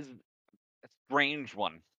 He's a strange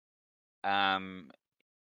one.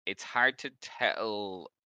 It's hard to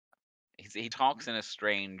tell. He talks in a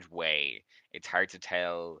strange way. It's hard to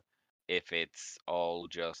tell if it's all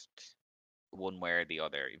just one way or the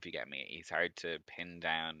other, if you get me. He's hard to pin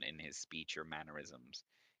down in his speech or mannerisms.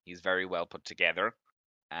 He's very well put together,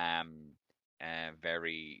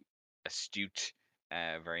 very astute,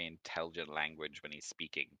 very intelligent language when he's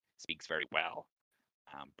speaking. Speaks very well.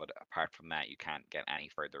 But apart from that, you can't get any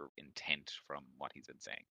further intent from what he's been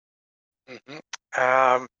saying.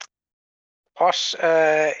 What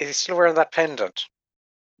is he still wearing that pendant?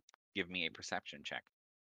 Give me a perception check.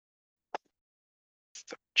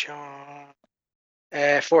 John.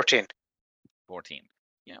 14. 14.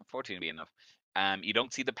 Yeah, 14 would be enough. You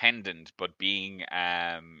don't see the pendant, but being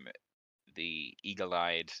the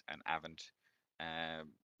eagle-eyed and avid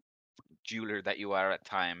jeweler that you are at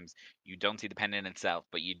times, you don't see the pendant itself,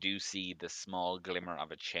 but you do see the small glimmer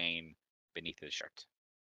of a chain beneath his shirt.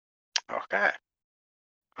 Okay.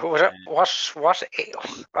 What? Well,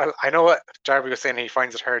 I know what Darby was saying. He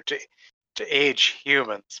finds it hard to age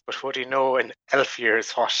humans, but would he know in elf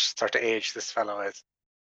years what sort of age this fellow is?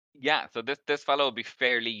 Yeah, so this fellow would be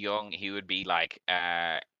fairly young. He would be like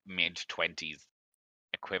mid-20s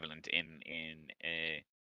equivalent in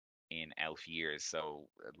elf years, so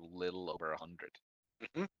a little over 100.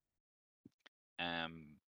 Mhm.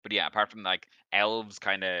 But yeah, apart from like elves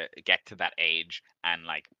kind of get to that age and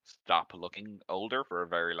like stop looking older for a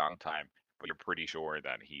very long time, but you're pretty sure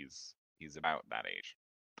that he's about that age,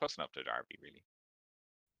 close enough to Darby, really.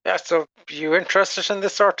 Yeah. So, you interested in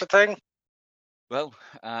this sort of thing? Well,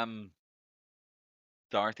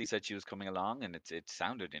 Dorothy said she was coming along, and it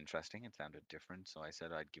sounded interesting. It sounded different, so I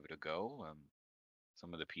said I'd give it a go.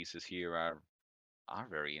 Some of the pieces here are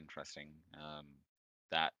very interesting.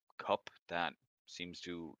 That cup that seems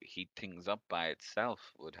to heat things up by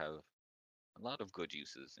itself would have a lot of good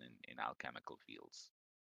uses in alchemical fields.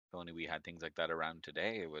 If only we had things like that around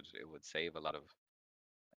today, it would save a lot of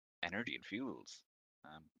energy and fuels.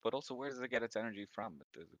 But also, where does it get its energy from?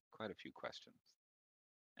 There's quite a few questions.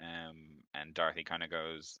 And Dorothy kind of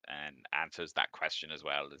goes and answers that question as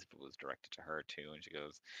well as if it was directed to her too. And she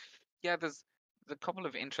goes, "Yeah, there's a couple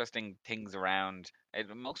of interesting things around.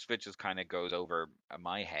 Most of it just kind of goes over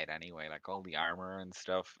my head anyway. Like all the armor and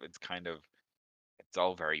stuff. It's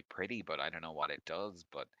all very pretty, but I don't know what it does.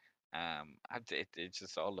 But it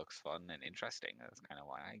just all looks fun and interesting. That's kind of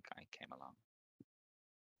why I came along."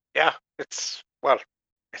 Yeah. It's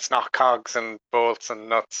not cogs and bolts and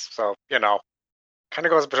nuts, so kind of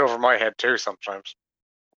goes a bit over my head too sometimes.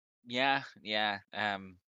 Yeah, yeah.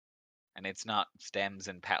 And it's not stems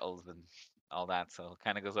and petals and all that, so it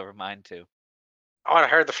kind of goes over mine too. Oh, and I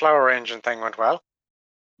heard the flower arranging thing went well.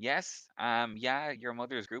 Yes, yeah, your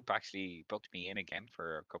mother's group actually booked me in again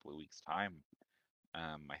for a couple of weeks' time.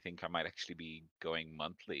 I think I might actually be going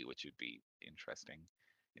monthly, which would be interesting.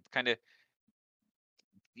 It's kind of,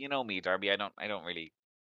 you know me, Darby. I don't really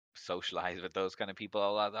socialize with those kind of people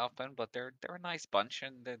all that often, but they're a nice bunch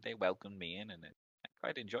and they welcomed me in, and I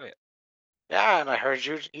quite enjoy it. Yeah, and I heard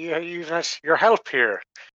you had your help here.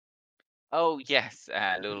 Oh yes,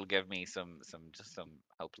 Lul give me some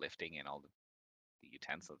help lifting and all the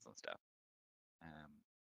utensils and stuff. Um,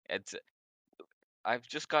 it's I've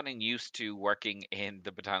just gotten used to working in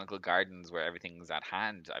the botanical gardens where everything's at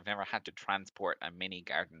hand. I've never had to transport a mini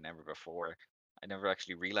garden ever before. I never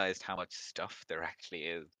actually realized how much stuff there actually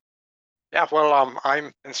is. Yeah, well,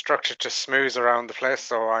 I'm instructed to smooze around the place,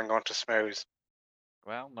 so I'm going to smooze.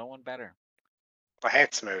 Well, no one better. I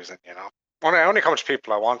hate smoozing. I only come to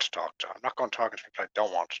people I want to talk to. I'm not going talking to people I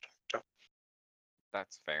don't want to talk to.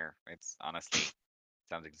 That's fair. It's honestly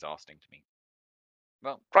sounds exhausting to me.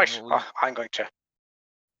 Well, Right, I'm going to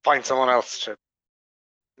find someone else to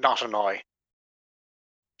not annoy.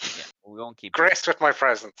 yeah, we won't keep you. Graced with my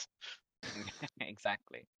presence.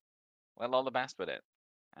 Exactly. Well, all the best with it.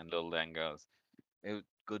 And Lil then goes, "It was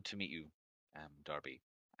good to meet you, Darby.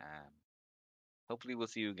 Um, hopefully we'll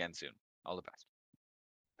see you again soon. All the best."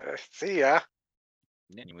 See ya.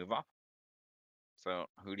 And then you move off. So,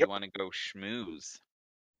 who do you Yep. want to go schmooze?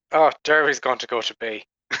 Oh, Derby's going to go to B.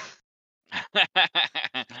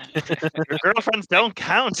 Your girlfriends don't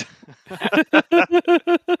count.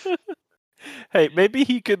 Hey, maybe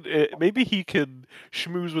he can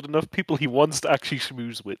schmooze with enough people he wants to actually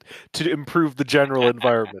schmooze with to improve the general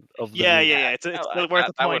environment of the Yeah. room. It's still worth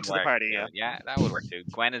a that point would to the work party. too. Yeah. Yeah, that would work too.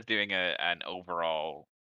 Gwen is doing an overall,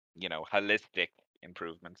 holistic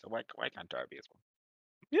improvement. So why can't Darby as well?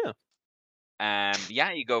 Yeah.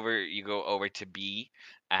 Yeah, you go over to B.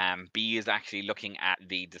 B is actually looking at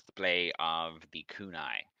the display of the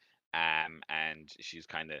kunai. And she's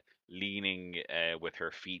kind of leaning with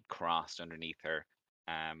her feet crossed underneath her,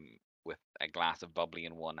 with a glass of bubbly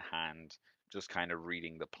in one hand, just kind of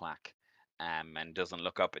reading the plaque. And doesn't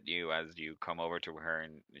look up at you as you come over to her,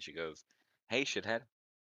 and she goes, "Hey, shithead."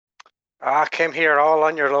 Came here all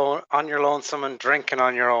on your lonesome and drinking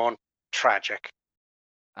on your own. Tragic.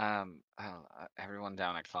 Everyone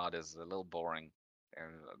down at Claude is a little boring.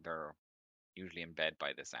 They're usually in bed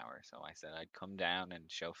by this hour, so I said I'd come down and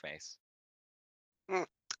show face. Hmm.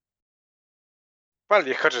 Well,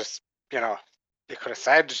 you could have you could have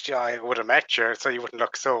said, I would have met you, so you wouldn't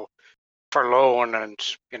look so forlorn and,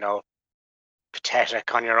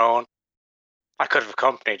 pathetic on your own. I could have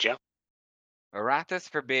accompanied you. Arathis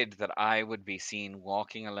forbid that I would be seen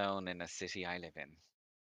walking alone in a city I live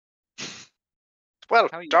in. Well,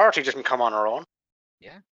 How are you? Dorothy didn't come on her own.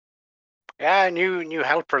 Yeah. Yeah, new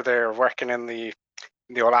helper there working in the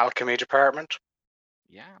old alchemy department.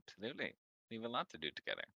 Yeah, absolutely. We have a lot to do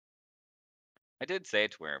together. I did say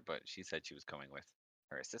it to her, but she said she was coming with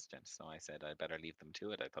her assistant, so I said I'd better leave them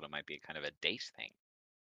to it. I thought it might be kind of a date thing.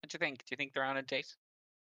 What do you think? Do you think they're on a date?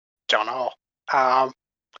 Don't know.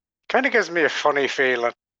 Kind of gives me a funny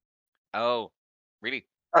feeling. Oh, really?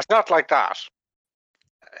 It's not like that.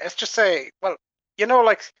 It's just say, well,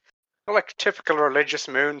 like typical religious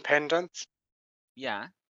moon pendants. Yeah.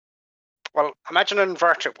 Well, imagine an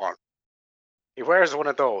inverted one. He wears one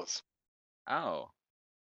of those. Oh,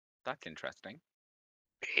 that's interesting.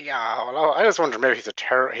 Yeah, well, I just wonder maybe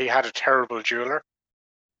he had a terrible jeweler,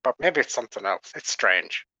 but maybe it's something else. It's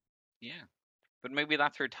strange. Yeah, but maybe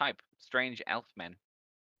that's her type. Strange elf men.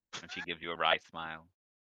 And she gives you a wry smile.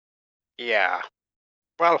 Yeah.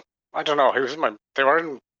 Well, I don't know. They were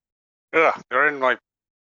in my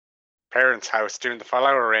parents' house doing the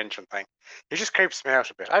flower arrangement thing. He just creeps me out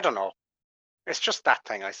a bit. I don't know. It's just that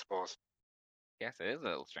thing, I suppose. Yes, it is a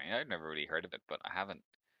little strange. I've never really heard of it, but I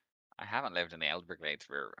haven't lived in the Everglades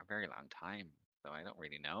for a very long time, so I don't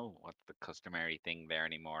really know what's the customary thing there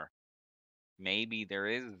anymore. Maybe there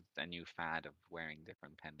is a new fad of wearing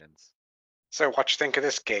different pendants. So, what you think of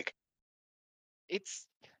this gig? It's,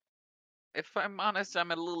 if I'm honest,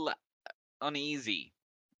 I'm a little uneasy.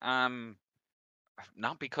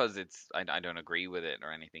 Not because I don't agree with it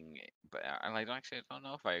or anything, but I don't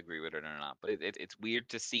know if I agree with it or not. But it's weird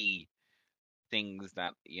to see things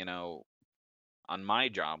that on my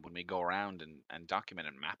job when we go around and document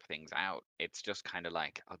and map things out, it's just kind of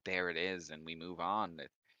like, oh, there it is, and we move on.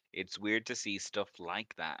 It's weird to see stuff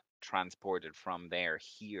like that transported from there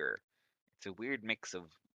here. It's a weird mix of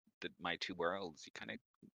my two worlds. You kind of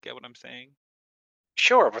get what I'm saying?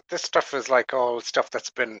 Sure, but this stuff is like all stuff that's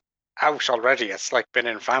been out already. It's like been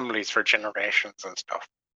in families for generations and stuff.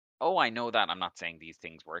 Oh, I know that. I'm not saying these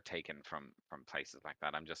things were taken from places like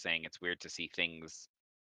that. I'm just saying it's weird to see things.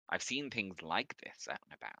 I've seen things like this out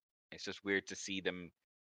and about. It's just weird to see them,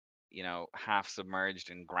 half submerged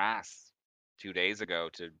in grass 2 days ago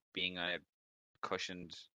to being a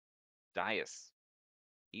cushioned dais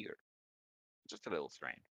here. Just a little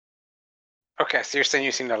strange. Okay, so you're saying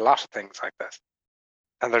you've seen a lot of things like this,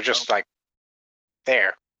 and they're just Oh, like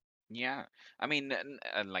there. yeah. I mean,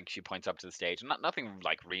 and like she points up to the stage, nothing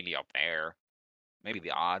like really up there. Maybe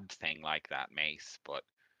the odd thing like that mace, but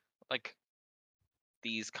like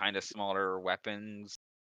these kind of smaller weapons,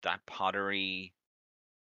 that pottery,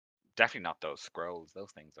 definitely not those scrolls.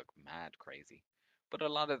 Those things look mad crazy. But just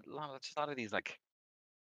a lot of these like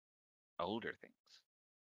older things.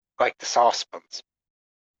 Like the saucepans.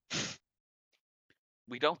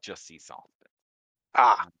 We don't just see saucepans.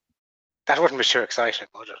 Ah, that wouldn't be too exciting,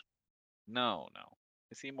 would it? No, no.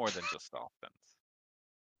 I see more than just saucepans.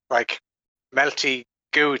 Like melty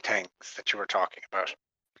goo things that you were talking about.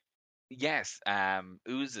 Yes,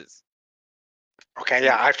 oozes. Okay, See,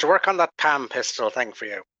 yeah, I have to work on that Pam pistol thing for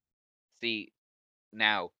you. see,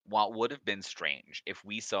 now, what would have been strange if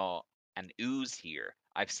we saw an ooze here?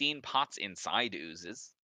 I've seen pots inside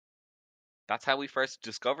oozes. That's how we first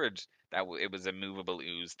discovered that it was a movable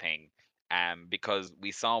ooze thing. Because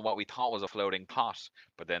we saw what we thought was a floating pot,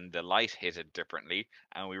 but then the light hit it differently,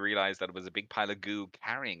 and we realized that it was a big pile of goo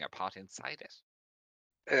carrying a pot inside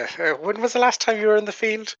it. When was the last time you were in the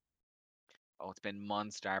field? Oh, it's been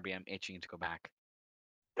months, Darby. I'm itching to go back.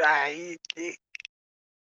 I,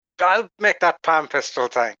 I'll make that Pam pistol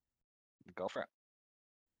thing. Go for it.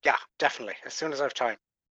 Yeah, definitely. As soon as I have time.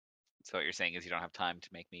 So what you're saying is you don't have time to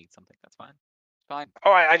make me something. That's fine. Fine.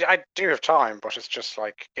 Oh, I do have time, but it's just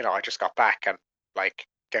like, I just got back and like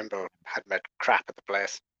Gimbal had made crap at the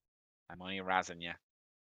place. I'm only razzing you.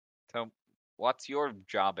 So, what's your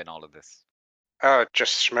job in all of this?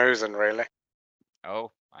 Just schmoozing, really.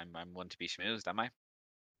 Oh, I'm one to be schmoozed, am I?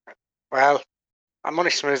 Well, I'm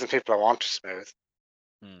only schmoozing people I want to smooth.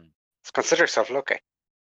 Hmm. So consider yourself lucky.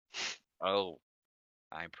 Oh,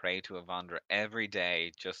 I pray to Avandra every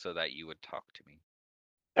day just so that you would talk to me.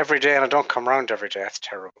 Every day, and I don't come round every day. That's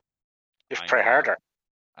terrible. You have I to pray know. harder.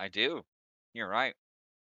 I do. You're right.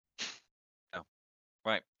 Oh,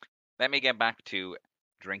 right. Let me get back to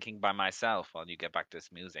drinking by myself while you get back to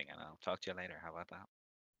smoozing, and I'll talk to you later. How about that?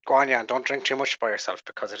 Go on, yeah, and don't drink too much by yourself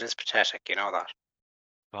because it is pathetic. You know that.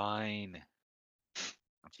 Fine.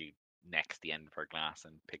 She necks the end of her glass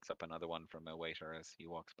and picks up another one from a waiter as he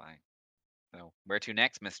walks by. So, where to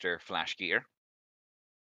next, Mr. Flash Gear?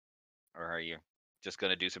 Or are you just going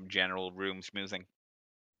to do some general room schmoozing?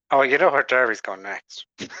 Oh, you know where Derby's going next.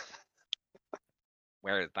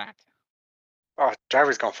 Where is that? Oh,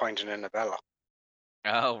 Derby's going to find an Annabella.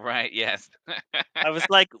 Oh, right, yes. I was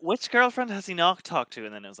like, which girlfriend has he not talked to?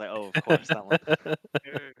 And then it was like, oh, of course, that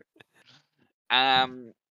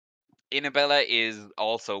one. Annabella is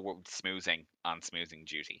also smoozing on smoozing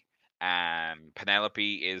duty.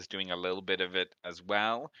 Penelope is doing a little bit of it as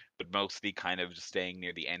well, but mostly kind of just staying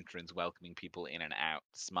near the entrance, welcoming people in and out,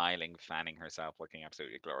 smiling, fanning herself, looking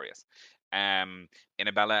absolutely glorious.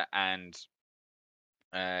 Annabella and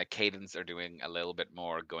Cadence are doing a little bit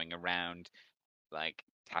more, going around, like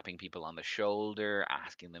tapping people on the shoulder,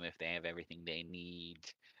 asking them if they have everything they need,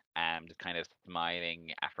 and kind of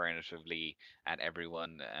smiling affirmatively at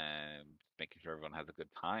everyone, making sure everyone has a good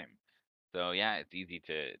time. So yeah, it's easy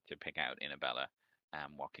to pick out Annabella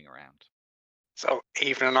walking around. So,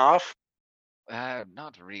 evening off?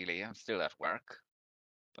 Not really. I'm still at work,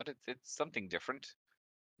 but it's something different.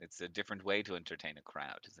 It's a different way to entertain a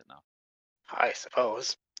crowd, is it not? I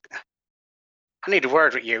suppose. I need a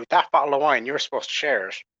word with you. That bottle of wine, you were supposed to share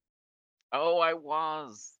it. Oh, I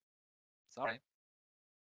was. Sorry.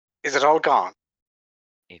 Is it all gone?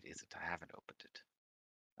 It isn't. I haven't opened it.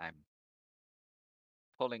 I'm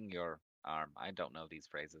pulling your arm. I don't know these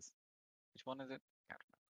phrases. Which one is it? Can't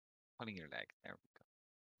remember. Pulling your leg. There we go.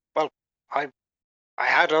 Well, I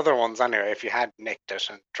had other ones anyway, if you had nicked it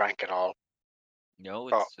and drank it all. No,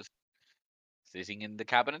 Oh. it's just sitting in the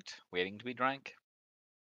cabinet, waiting to be drank.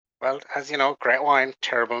 Well, as you know, great wine,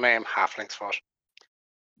 terrible name, Halfling's Foot.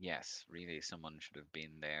 Yes, really, someone should have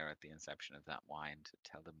been there at the inception of that wine to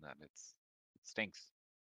tell them that it stinks.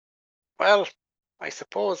 Well, I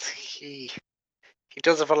suppose he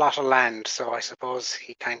does have a lot of land, so I suppose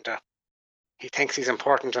he thinks he's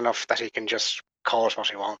important enough that he can just call it what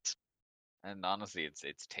he wants. And honestly,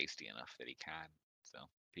 it's tasty enough that he can. So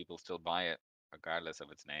people still buy it regardless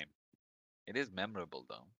of its name. It is memorable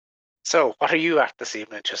though. So, what are you at this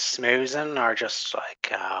evening? Just smoozing, or just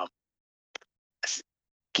like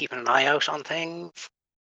keeping an eye out on things?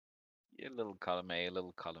 A little column A, a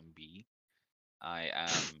little column B. I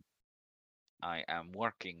am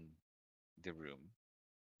working the room.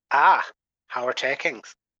 Ah, how are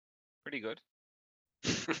takings? Pretty good.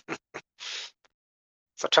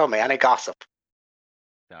 So tell me, any gossip?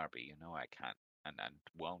 Darby, you know I can't and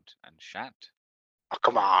won't and shan't. Oh,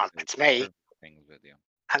 come on, it's me. Things with you.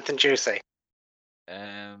 Anything juicy? What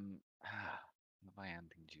am I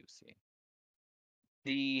anything juicy?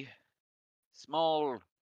 The small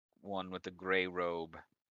one with the grey robe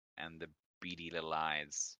and the beady little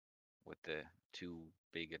eyes with the two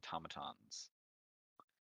big automatons.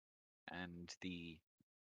 And the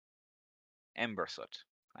Embersoot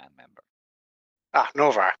clan member. Ah,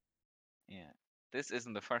 Novar. Yeah. This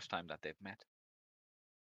isn't the first time that they've met.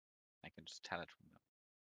 I can just tell it from them.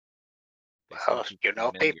 Well, you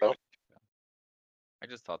know people. I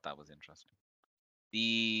just thought that was interesting.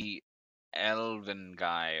 The elven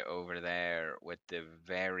guy over there with the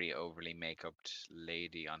very overly make-upped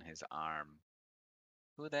lady on his arm.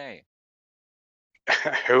 Who are they?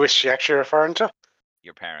 Who is she actually referring to?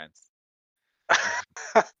 Your parents.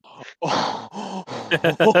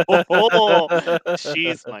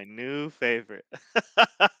 She's my new favorite.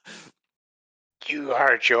 You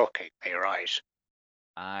are joking me, right?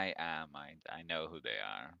 I am. I know who they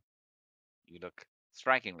are. You look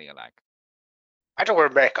strikingly alike. I don't wear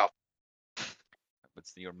makeup. But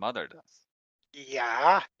your mother does.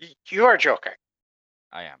 Yeah, you are joking.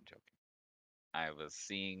 I am joking. I was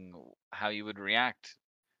seeing how you would react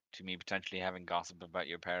to me potentially having gossip about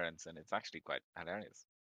your parents, and it's actually quite hilarious.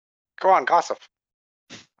 Go on, gossip.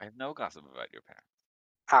 I have no gossip about your parents.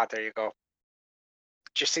 Ah, there you go.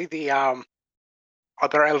 Did you see the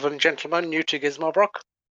other elven gentleman new to Gizmobrook?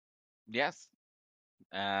 Yes.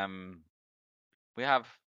 We have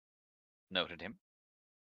noted him.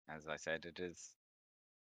 As I said, it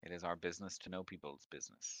is our business to know people's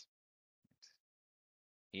business.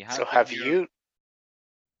 He has So have here, you?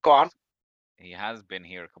 Go on. He has been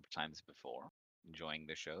here a couple times before, enjoying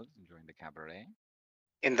the shows, enjoying the cabaret.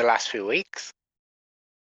 In the last few weeks?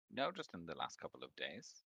 No, just in the last couple of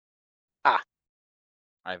days. Ah.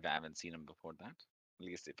 I haven't seen him before that. At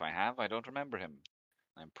least if I have, I don't remember him.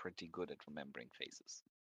 I'm pretty good at remembering faces.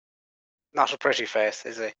 Not a pretty face,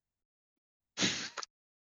 is he?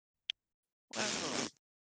 Well,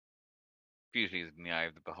 beauty is in the eye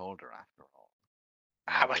of the beholder, after all.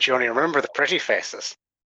 How about you only remember the pretty faces?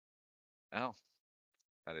 Oh,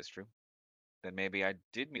 that is true. then maybe I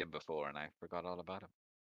did meet him before and I forgot all about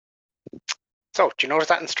him. So, do you notice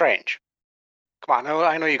that in Strange? Come on,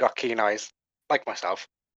 I know you got keen eyes, like myself.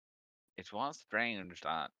 It was strange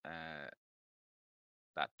that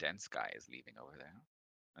that dense guy is leaving over there.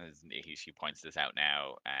 She points this out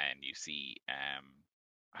now, and you see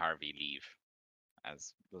Harvey leave,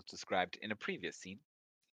 as was described in a previous scene.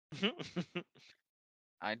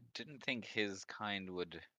 I didn't think his kind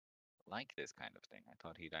would like this kind of thing. I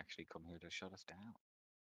thought he'd actually come here to shut us down.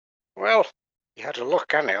 Well, you had a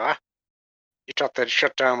look anyway. You thought they'd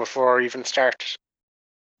shut down before we even started.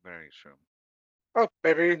 Very true. Well,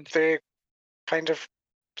 maybe they kind of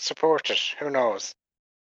support it. Who knows?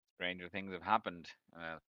 Stranger things have happened.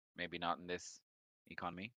 Maybe not in this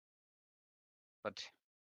economy. But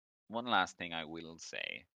one last thing I will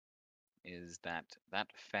say is that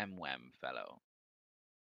Femwem fellow,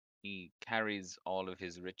 he carries all of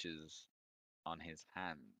his riches on his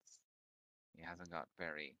hands. He hasn't got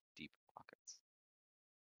very deep pockets.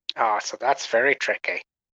 Ah, so that's very tricky.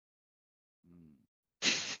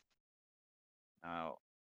 Now,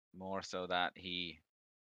 more so that he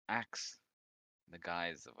acts in the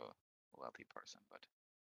guise of a wealthy person, but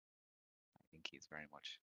I think he's very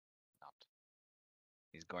much not.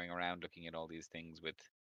 He's going around looking at all these things with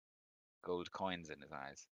gold coins in his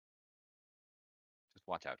eyes. Just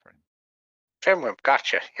watch out for him. Finwimp,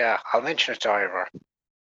 gotcha. Yeah, I'll mention it to Ivor.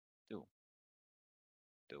 Do.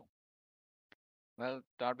 Well,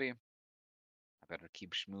 Darby, I better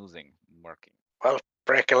keep schmoozing and working. Well,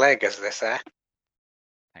 break a leg, as they say.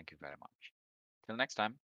 Thank you very much. Till next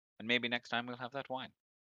time. And maybe next time we'll have that wine.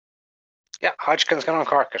 Yeah, Hodgkin's gonna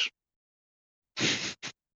uncork it.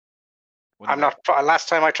 Wouldn't I'm not. Last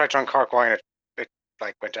time I tried to uncork wine, it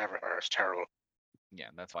like went everywhere. It's terrible. Yeah,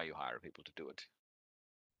 that's why you hire people to do it.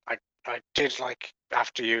 I did like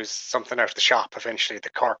have to use something out of the shop. Eventually, the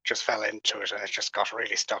cork just fell into it, and it just got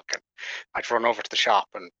really stuck. And I'd run over to the shop,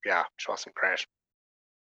 and yeah, it wasn't great.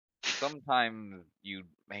 Sometimes you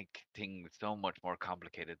make things so much more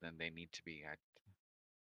complicated than they need to be.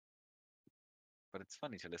 But it's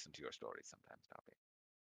funny to listen to your stories sometimes, Darby.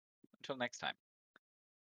 Until next time.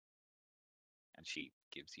 And she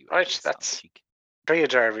gives you a Right, kiss on the that's cheek. 3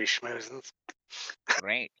 Derby schmoozins.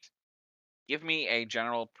 Great. Give me a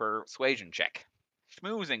general persuasion check.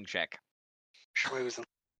 Schmoozing check. Schmoozin.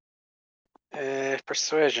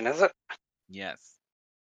 Persuasion, is it? Yes.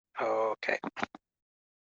 Okay.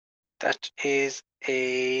 That is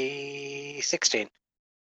a 16.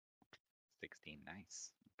 16,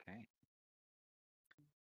 nice. Okay.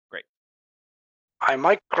 Great. I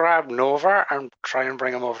might grab Nova and try and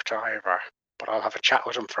bring him over to Ivor, but I'll have a chat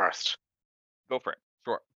with him first. Go for it.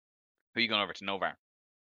 Sure. Who are you going over to Novar?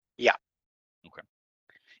 Yeah. Okay.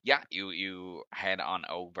 Yeah, you head on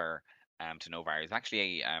over to Novar. He's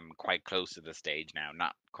actually quite close to the stage now,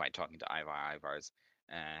 not quite talking to Ivar. Ivar's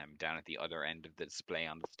down at the other end of the display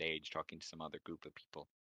on the stage talking to some other group of people.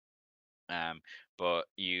 But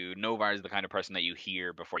Novar is the kind of person that you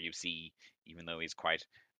hear before you see, even though he's quite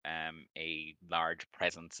a large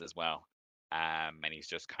presence as well. And he's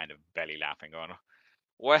just kind of belly laughing, going,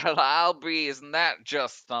 "Well, I'll be, isn't that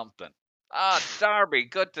just something? Ah, Darby,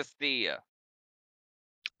 good to see you."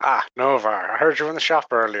 Ah, Nova, I heard you in the shop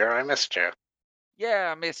earlier. I missed you.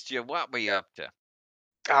 Yeah, I missed you. What were you up to?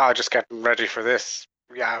 Ah, just getting ready for this.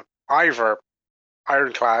 Yeah, Ivor,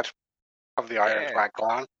 Ironclad, of the Ironclad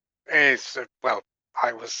clan. Is well,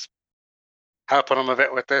 I was helping him a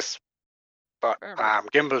bit with this, but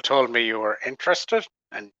Gimbal told me you were interested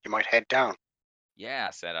and you might head down. Yeah,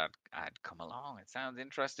 I said I'd come along. It sounds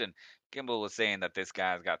interesting. Gimbal was saying that this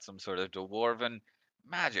guy's got some sort of dwarven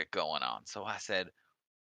magic going on. So I said,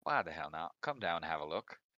 why the hell not? Come down and have a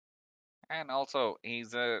look. And also,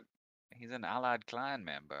 he's an allied clan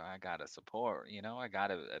member. I gotta support. I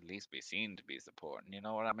gotta at least be seen to be supporting. You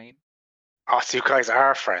know what I mean? Oh, so you guys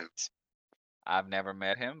are friends. I've never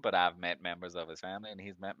met him, but I've met members of his family, and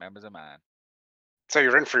he's met members of mine. So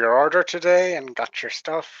you're in for your order today and got your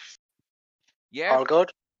stuff? Yeah. All good?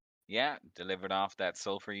 Yeah, delivered off that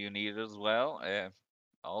sulfur you needed as well.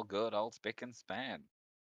 All good, all spick and span.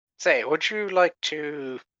 Say, would you like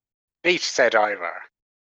to meet said Ivor?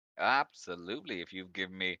 Absolutely. If you've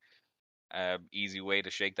given me an easy way to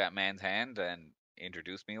shake that man's hand and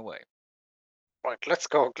introduce me away. Right, let's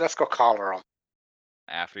go collar him.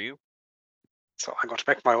 After you. So I'm going to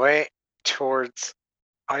make my way towards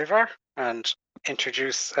Ivor and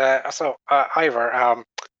introduce. Ivor,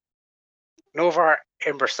 Novar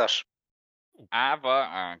Imbersut. Ivar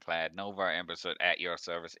Ironclad, Novar Embersut at your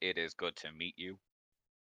service. It is good to meet you.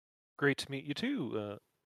 Great to meet you too,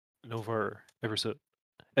 Novar Embersut.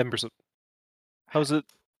 How's it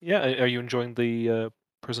Yeah, are you enjoying the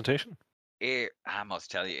presentation? I must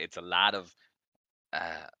tell you, it's a lot of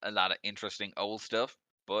interesting old stuff,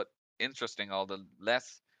 but interesting all the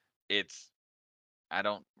less. It's I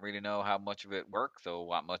don't really know how much of it works or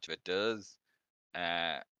what much of it does,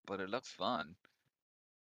 but it looks fun.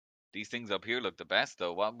 These things up here look the best,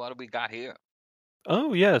 though. What do we got here?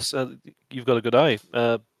 Oh yes, you've got a good eye.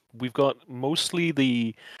 We've got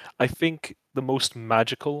mostly I think the most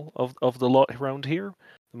magical of the lot around here.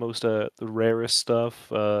 The most the rarest stuff.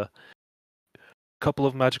 Couple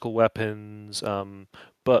of magical weapons.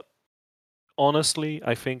 But honestly,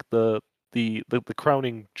 I think the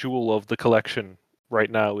crowning jewel of the collection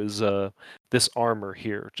right now is this armor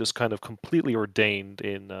here, just kind of completely ordained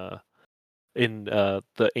in the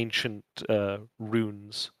ancient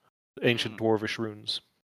runes, ancient Mm, dwarvish runes.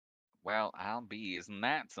 well, I'll be. Isn't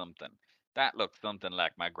that something? That looks something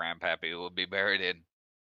like my grandpappy would be buried in.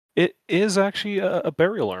 It is actually a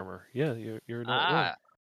burial armor. Yeah, you're not wrong. Ah,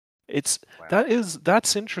 It's well,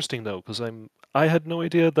 that's interesting though, because I had no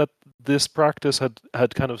idea that this practice had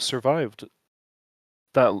kind of survived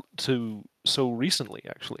that to so recently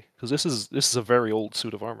actually, because this is a very old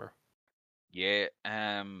suit of armor. yeah,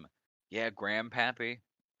 yeah, grandpappy.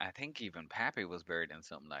 I think even Pappy was buried in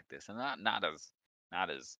something like this, and not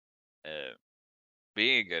as uh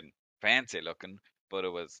big and fancy looking, but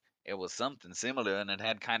it was something similar, and it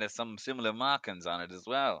had kind of some similar markings on it as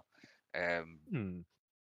well. Um, Hmm.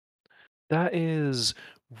 That is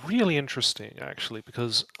really interesting actually,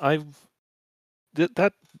 because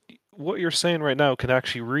that what you're saying right now can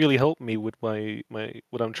actually really help me with my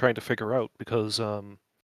what I'm trying to figure out, because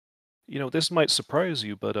this might surprise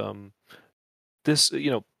you, but this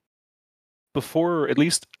before, at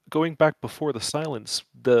least going back before the silence,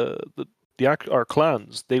 our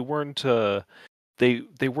clans, they weren't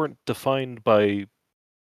defined by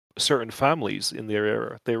certain families in their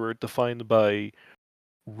era. They were defined by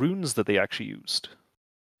runes that they actually used.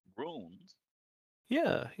 runes.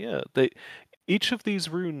 Yeah, yeah. They each of these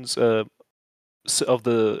runes of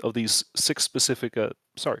these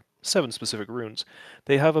seven specific runes,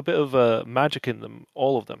 they have a bit of magic in them,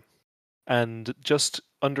 all of them. And just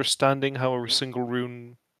understanding how a single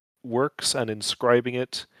rune works and inscribing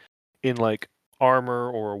it in like armor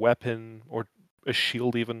or a weapon or a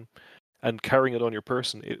shield even, and carrying it on your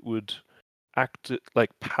person, it would act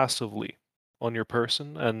like passively on your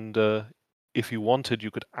person, and if you wanted,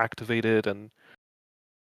 you could activate it and,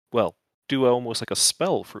 well, do almost like a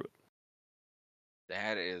spell through it.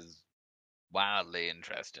 That is wildly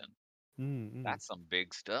interesting. Mm-hmm. That's some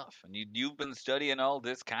big stuff. And you've been studying all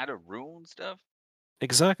this kind of rune stuff?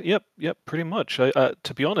 Exactly. Yep. Yep. Pretty much.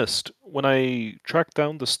 To be honest, when I tracked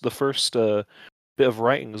down the first bit of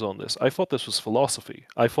writings on this, I thought this was philosophy.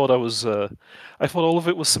 I thought all of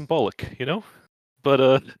it was symbolic, But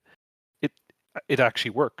it it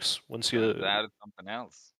actually works once Turns you. out it's something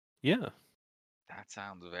else. Yeah. That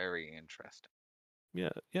sounds very interesting. Yeah.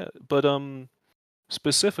 Yeah. But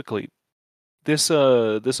specifically, this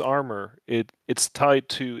armor, it's tied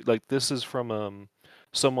to, like, this is from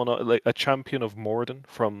someone like a champion of Morden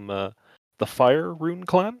from the Fire Rune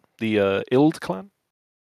clan, the Ild clan.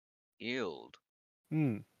 Ild.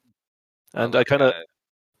 Hmm. Well, And that's gotta.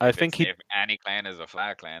 I If think it's he if any clan is a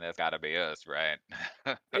fire clan, that's gotta be us, right?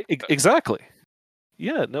 exactly.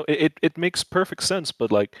 Yeah, no, it makes perfect sense,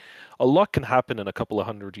 but like a lot can happen in a couple of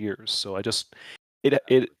hundred years. So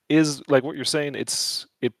it is like what you're saying.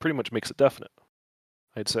 It pretty much makes it definite,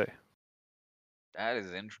 I'd say. That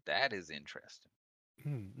is interesting.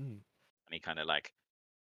 Mm-hmm. And he kind of like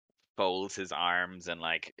folds his arms and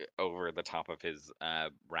like over the top of his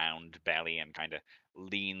round belly and kind of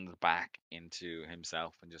leans back into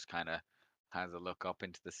himself and just kind of has a look up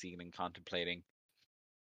into the ceiling contemplating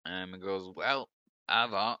and goes, well,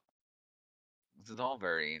 Ava, this is all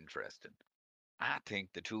very interesting. I think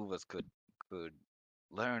the two of us could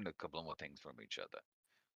learn a couple of more things from each other.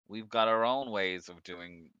 We've got our own ways of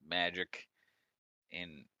doing magic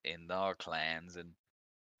in our clans, and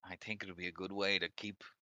I think it'll be a good way to keep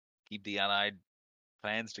the allied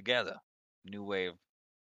clans together. New way of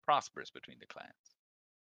prosperous between the clans.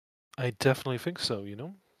 I definitely think so.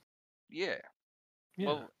 Yeah. Yeah.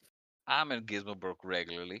 Well, I'm in Gizmobrook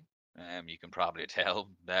regularly. You can probably tell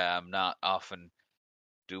that I'm not often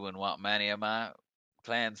doing what many of my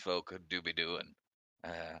clansfolk do be doing.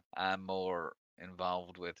 I'm more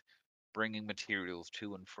involved with bringing materials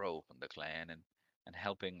to and fro from the clan and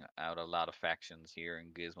helping out a lot of factions here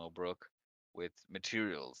in Gizmobrook with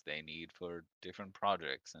materials they need for different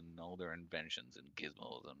projects and all their inventions and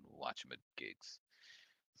gizmos and watchman gigs.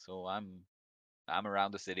 So I'm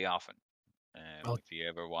around the city often. I'll- If you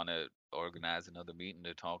ever want to organize another meeting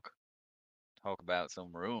to talk about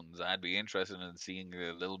some runes, I'd be interested in seeing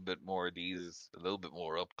a little bit more of these, a little bit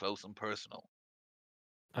more up close and personal.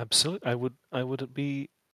 Absolutely. I would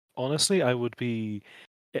be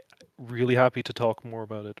eh, really happy to talk more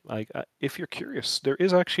about it. If you're curious, there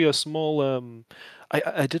is actually a small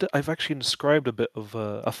I've actually inscribed a bit of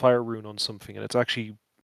a fire rune on something, and it's actually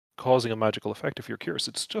causing a magical effect. If you're curious,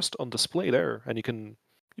 it's just on display there, and you can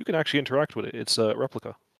actually interact with it. It's a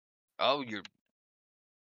replica. Oh, you're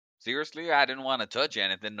seriously? I didn't want to touch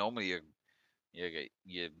anything. Normally,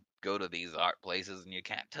 you go to these art places and you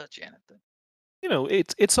can't touch anything. You know,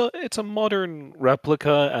 it's a modern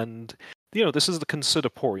replica, and this is the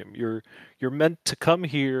Considoporium. You're meant to come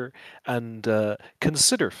here and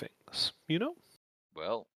consider things.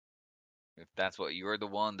 Well, if that's what you're the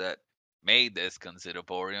one that made this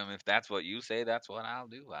Considoporium, if that's what you say, that's what I'll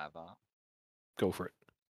do, Ivar. Go for it.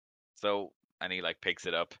 So, and he like picks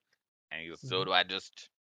it up, and he goes, "So Mhm. do I just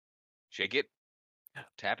shake it,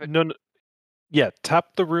 tap it? No, yeah,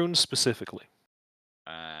 tap the rune specifically.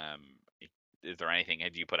 Um, is there anything?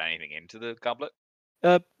 Do you put anything into the goblet?"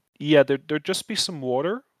 Uh, yeah, there'd just be some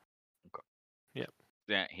water. Okay. Yeah.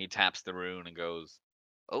 Then he taps the rune and goes,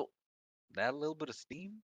 "Oh, that a little bit of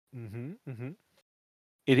steam? Mm-hmm.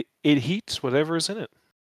 It heats whatever is in it.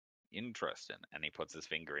 Interesting." And he puts his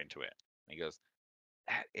finger into it. And he goes,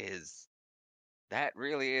 that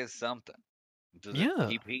really is something. Does it Yeah.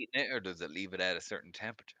 keep heating it, or does it leave it at a certain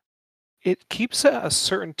temperature?" It keeps it at a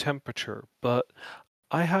certain temperature, but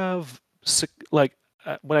I have like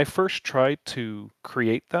when I first tried to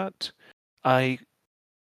create that, I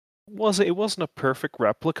it wasn't a perfect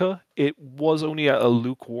replica. It was only at a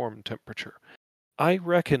lukewarm temperature. I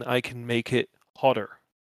reckon I can make it hotter.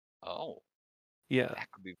 Oh, Yeah.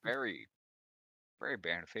 that could be very, very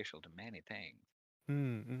beneficial to many things.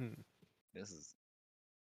 Mm-hmm. This is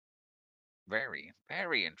very,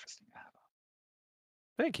 very interesting, Ivan.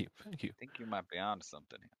 Thank you. I think you might be onto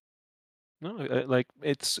something here. No, like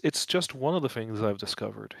it's just one of the things I've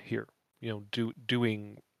discovered here.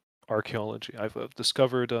 Doing archaeology, I've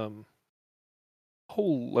discovered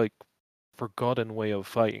whole like forgotten way of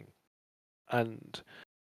fighting, and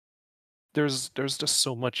there's just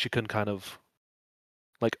so much you can kind of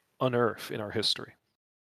like unearth in our history.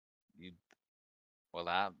 You, well,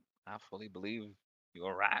 I fully believe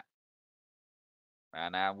you're right,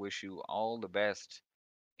 and I wish you all the best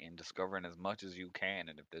in discovering as much as you can.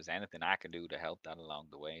 And if there's anything I can do to help that along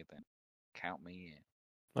the way, then count me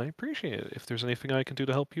in. I appreciate it. If there's anything I can do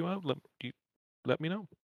to help you out, let me know.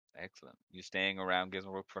 Excellent. You staying around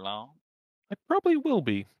Gizmorook for long? I probably will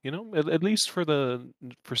be, at least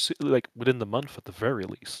like within the month at the very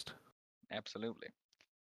least. Absolutely.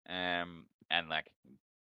 And like,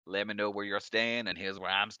 let me know where you're staying, and here's where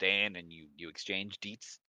I'm staying, and you exchange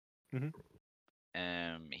deets.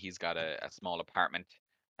 Mhm. He's got a small apartment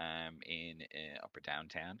in upper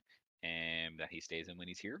downtown that he stays in when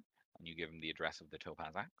he's here, and you give him the address of the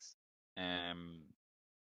Topaz Axe.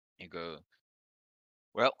 You go,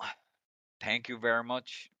 well, thank you very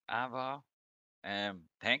much, Ava.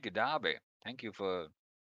 Thank you, Darby. Thank you for.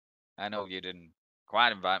 I know you didn't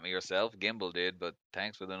quite invite me yourself. Gimbal did, but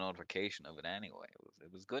thanks for the notification of it anyway.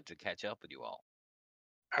 It was good to catch up with you all.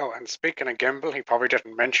 Oh, and speaking of Gimbal, he probably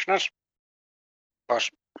didn't mention it, but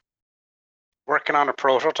working on a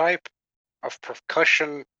prototype of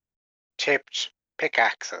percussion tipped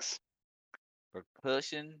pickaxes.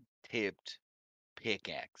 Percussion tipped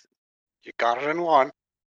pickaxes. You got it in one.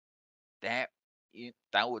 That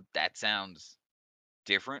sounds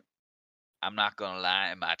different. I'm not gonna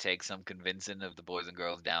lie, it might take some convincing of the boys and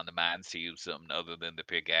girls down the mines to use something other than the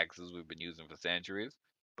pickaxes we've been using for centuries.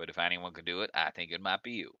 But if anyone can do it, I think it might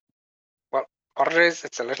be you. Well, what it is,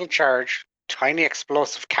 it's a little charge, tiny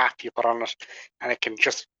explosive cap you put on it, and it can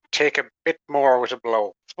just take a bit more with a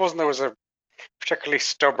blow. Supposing there was a particularly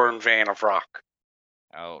stubborn vein of rock.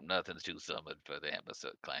 Oh, nothing's too summoned for the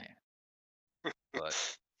Ambersoot clan.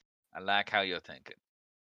 But I like how you're thinking.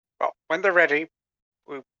 Well, when they're ready,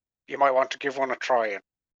 you might want to give one a try and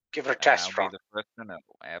give it a test I'll be run. the first to know.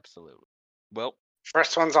 Absolutely. Well,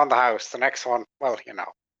 First one's on the house, the next one, well,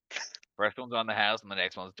 first one's on the house and the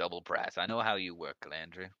next one's double price. I know how you work,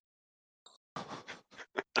 Calandry.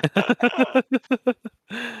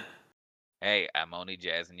 Hey, I'm only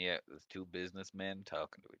jazzing you. There's two businessmen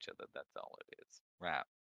talking to each other. That's all it is. Right.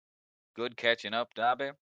 Good catching up,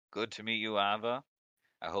 Darby. Good to meet you, Ava.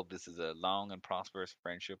 I hope this is a long and prosperous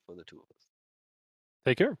friendship for the two of us.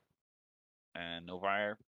 Take care. And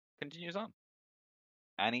Novire continues on.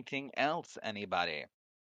 Anything else, anybody?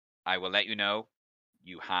 I will let you know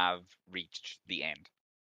you have reached the end.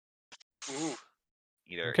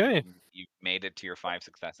 Either Okay. you've made it to your 5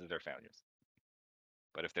 successes or failures.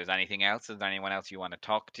 But if there's anything else, is there anyone else you want to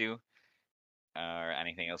talk to, or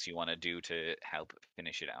anything else you want to do to help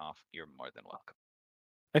finish it off? You're more than welcome.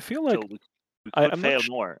 I feel So like we I'm could not fail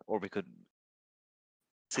more, or we could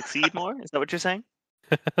succeed more. Is that what you're saying?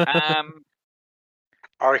 Um,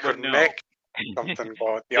 Or we well, could no. make something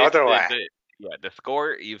go the other way. The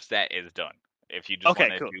score you've set is done. If you just Okay,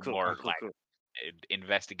 want to do cool, more cool.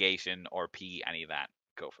 investigation or P any of that,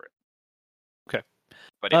 go for it. Okay.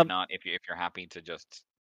 But if not, if you're happy to just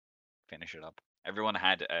finish it up, everyone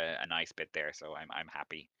had a nice bit there, so I'm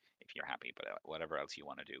happy if you're happy. But whatever else you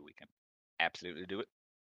want to do, we can absolutely do it.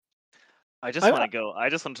 I just want to go. I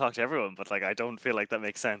just want to talk to everyone, but like I don't feel like that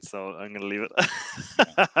makes sense, so I'm gonna leave it.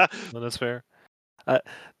 No, that's fair.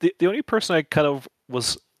 The only person I kind of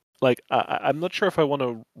was like, I'm not sure if I want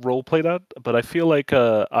to role play that, but I feel like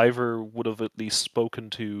Ivor would have at least spoken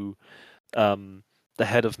to the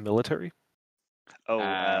head of military. Oh,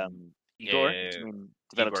 Igor, Yeah, do you mean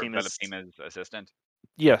Igor, Developtima's assistant.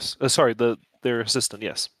 Yes, sorry, their assistant.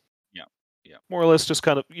 Yes. Yeah. More or less, just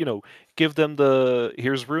kind of give them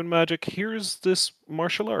here's rune magic, here's this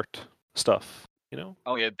martial art stuff.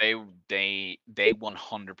 Oh yeah, they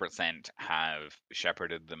 100% have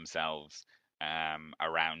shepherded themselves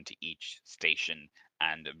around to each station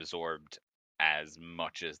and absorbed as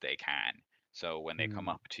much as they can. So when they come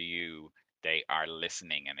up to you, they are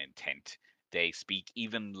listening and intent. They speak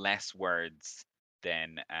even less words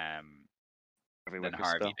than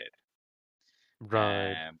Harvey did.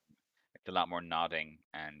 Right. It's a lot more nodding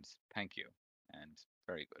and thank you and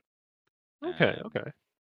very good. Okay.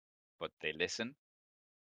 But they listen.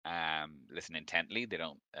 Listen intently. They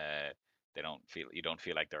don't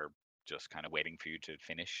feel like they're just kind of waiting for you to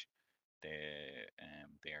finish.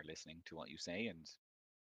 They are listening to what you say, and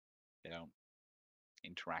they don't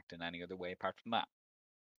interact in any other way apart from that.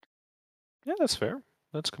 Yeah, that's fair.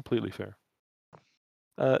 That's completely fair.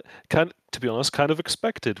 To be honest, kind of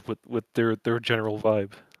expected with their general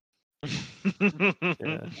vibe.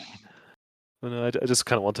 Yeah. No, I just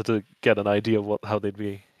kind of wanted to get an idea of how they'd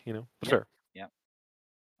be, But fair. Yeah.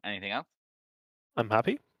 Anything else? I'm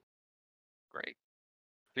happy. Great.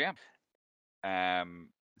 So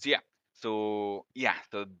yeah.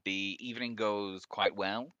 So the evening goes quite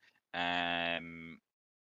well. On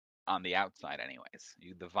the outside, anyways.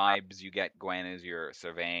 The vibes you get, Gwen, as you're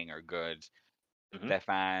surveying are good.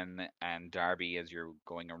 Stefan and Darby, as you're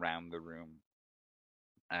going around the room,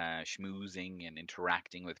 schmoozing and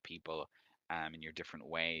interacting with people in your different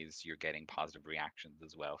ways, you're getting positive reactions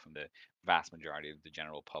as well from the vast majority of the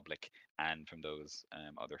general public and from those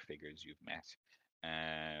other figures you've met.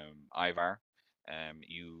 Ivar, I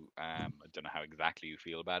don't know how exactly you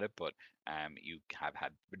feel about it, but you have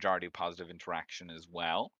had majority of positive interaction as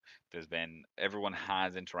well. Everyone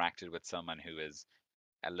has interacted with someone who is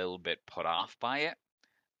a little bit put off by it.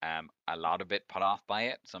 A lot of it put off by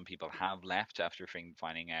it. Some people have left after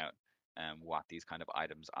finding out what these kind of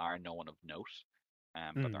items are. No one of note,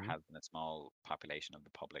 but there has been a small population of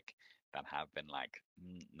the public that have been like,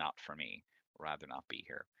 not for me. Rather not be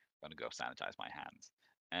here. I'm gonna go sanitize my hands.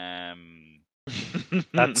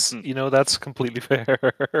 That's completely fair.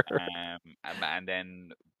 And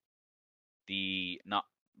then the not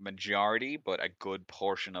majority, but a good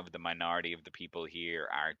portion of the minority of the people here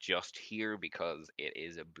are just here because it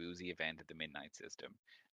is a boozy event at the Midnight System,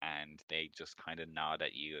 and they just kind of nod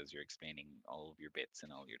at you as you're explaining all of your bits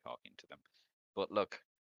and all you're talking to them. But look,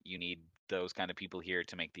 you need those kind of people here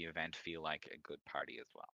to make the event feel like a good party as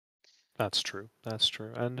well. That's true.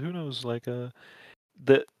 And who knows, like the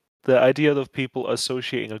idea of people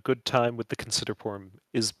associating a good time with the Considerporum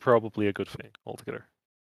is probably a good thing altogether.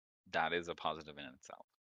 That is a positive in itself.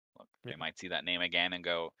 Look, they might see that name again and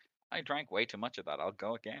go, I drank way too much of that. I'll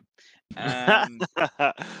go again.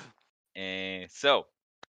 So,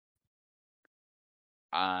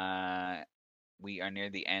 we are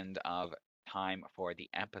near the end of time for the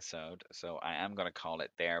episode, so I am going to call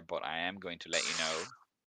it there, but I am going to let you know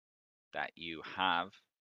that you have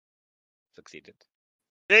succeeded.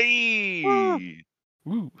 Hey!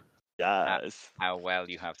 Woo! Yes. How well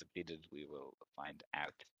you have succeeded, we will find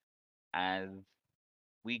out as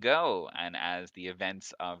we go, and as the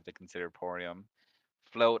events of the Considerporium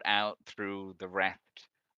float out through the rest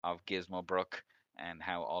of Gizmobrook, and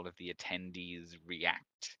how all of the attendees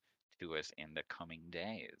react to it in the coming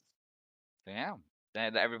days. So yeah,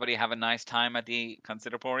 did everybody have a nice time at the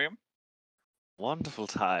Considerporium? Wonderful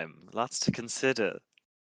time. Lots to consider.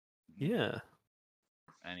 Yeah.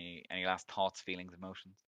 Any last thoughts, feelings,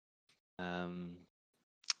 emotions?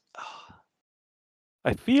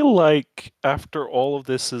 I feel like after all of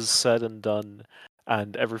this is said and done,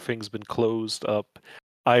 and everything's been closed up,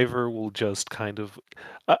 Ivor will just kind of.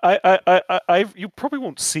 You probably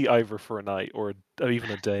won't see Ivor for a night or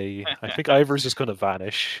even a day. I think Ivor's just going to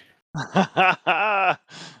vanish. Yeah,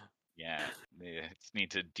 they just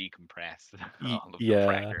need to decompress all of the Yeah.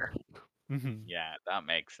 pressure. Mhm. Yeah, that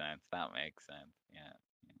makes sense. That makes sense. Yeah.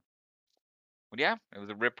 But yeah, it was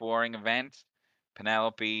a rip-roaring event.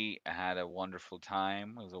 Penelope had a wonderful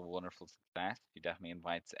time. It was a wonderful success. She definitely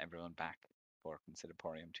invites everyone back for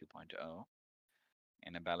Consideratorium 2.0.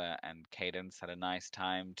 Annabella and Cadence had a nice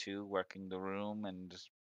time too, working the room and just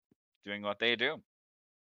doing what they do.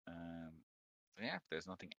 So yeah, if there's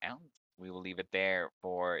nothing else, we will leave it there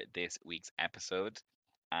for this week's episode,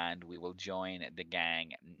 and we will join the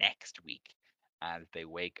gang next week as they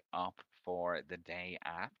wake up for the day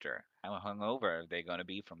after. How hungover are they going to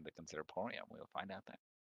be from the Consideratorium? We'll find out then.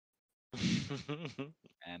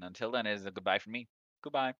 And until then, it is a goodbye from me.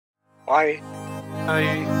 Goodbye. Bye.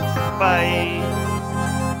 Bye.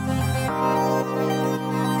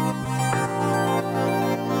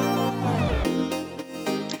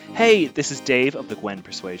 Hey, this is Dave of the Gwen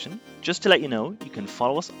Persuasion. Just to let you know, you can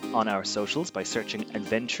follow us on our socials by searching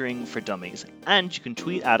Adventuring for Dummies, and you can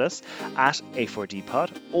tweet at us at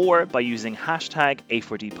A4DPod or by using hashtag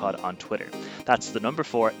A4DPod on Twitter. That's the number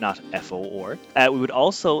 4, not FOR. We would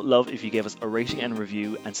also love if you gave us a rating and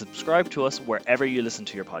review and subscribe to us wherever you listen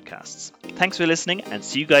to your podcasts. Thanks for listening, and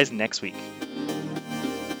see you guys next week.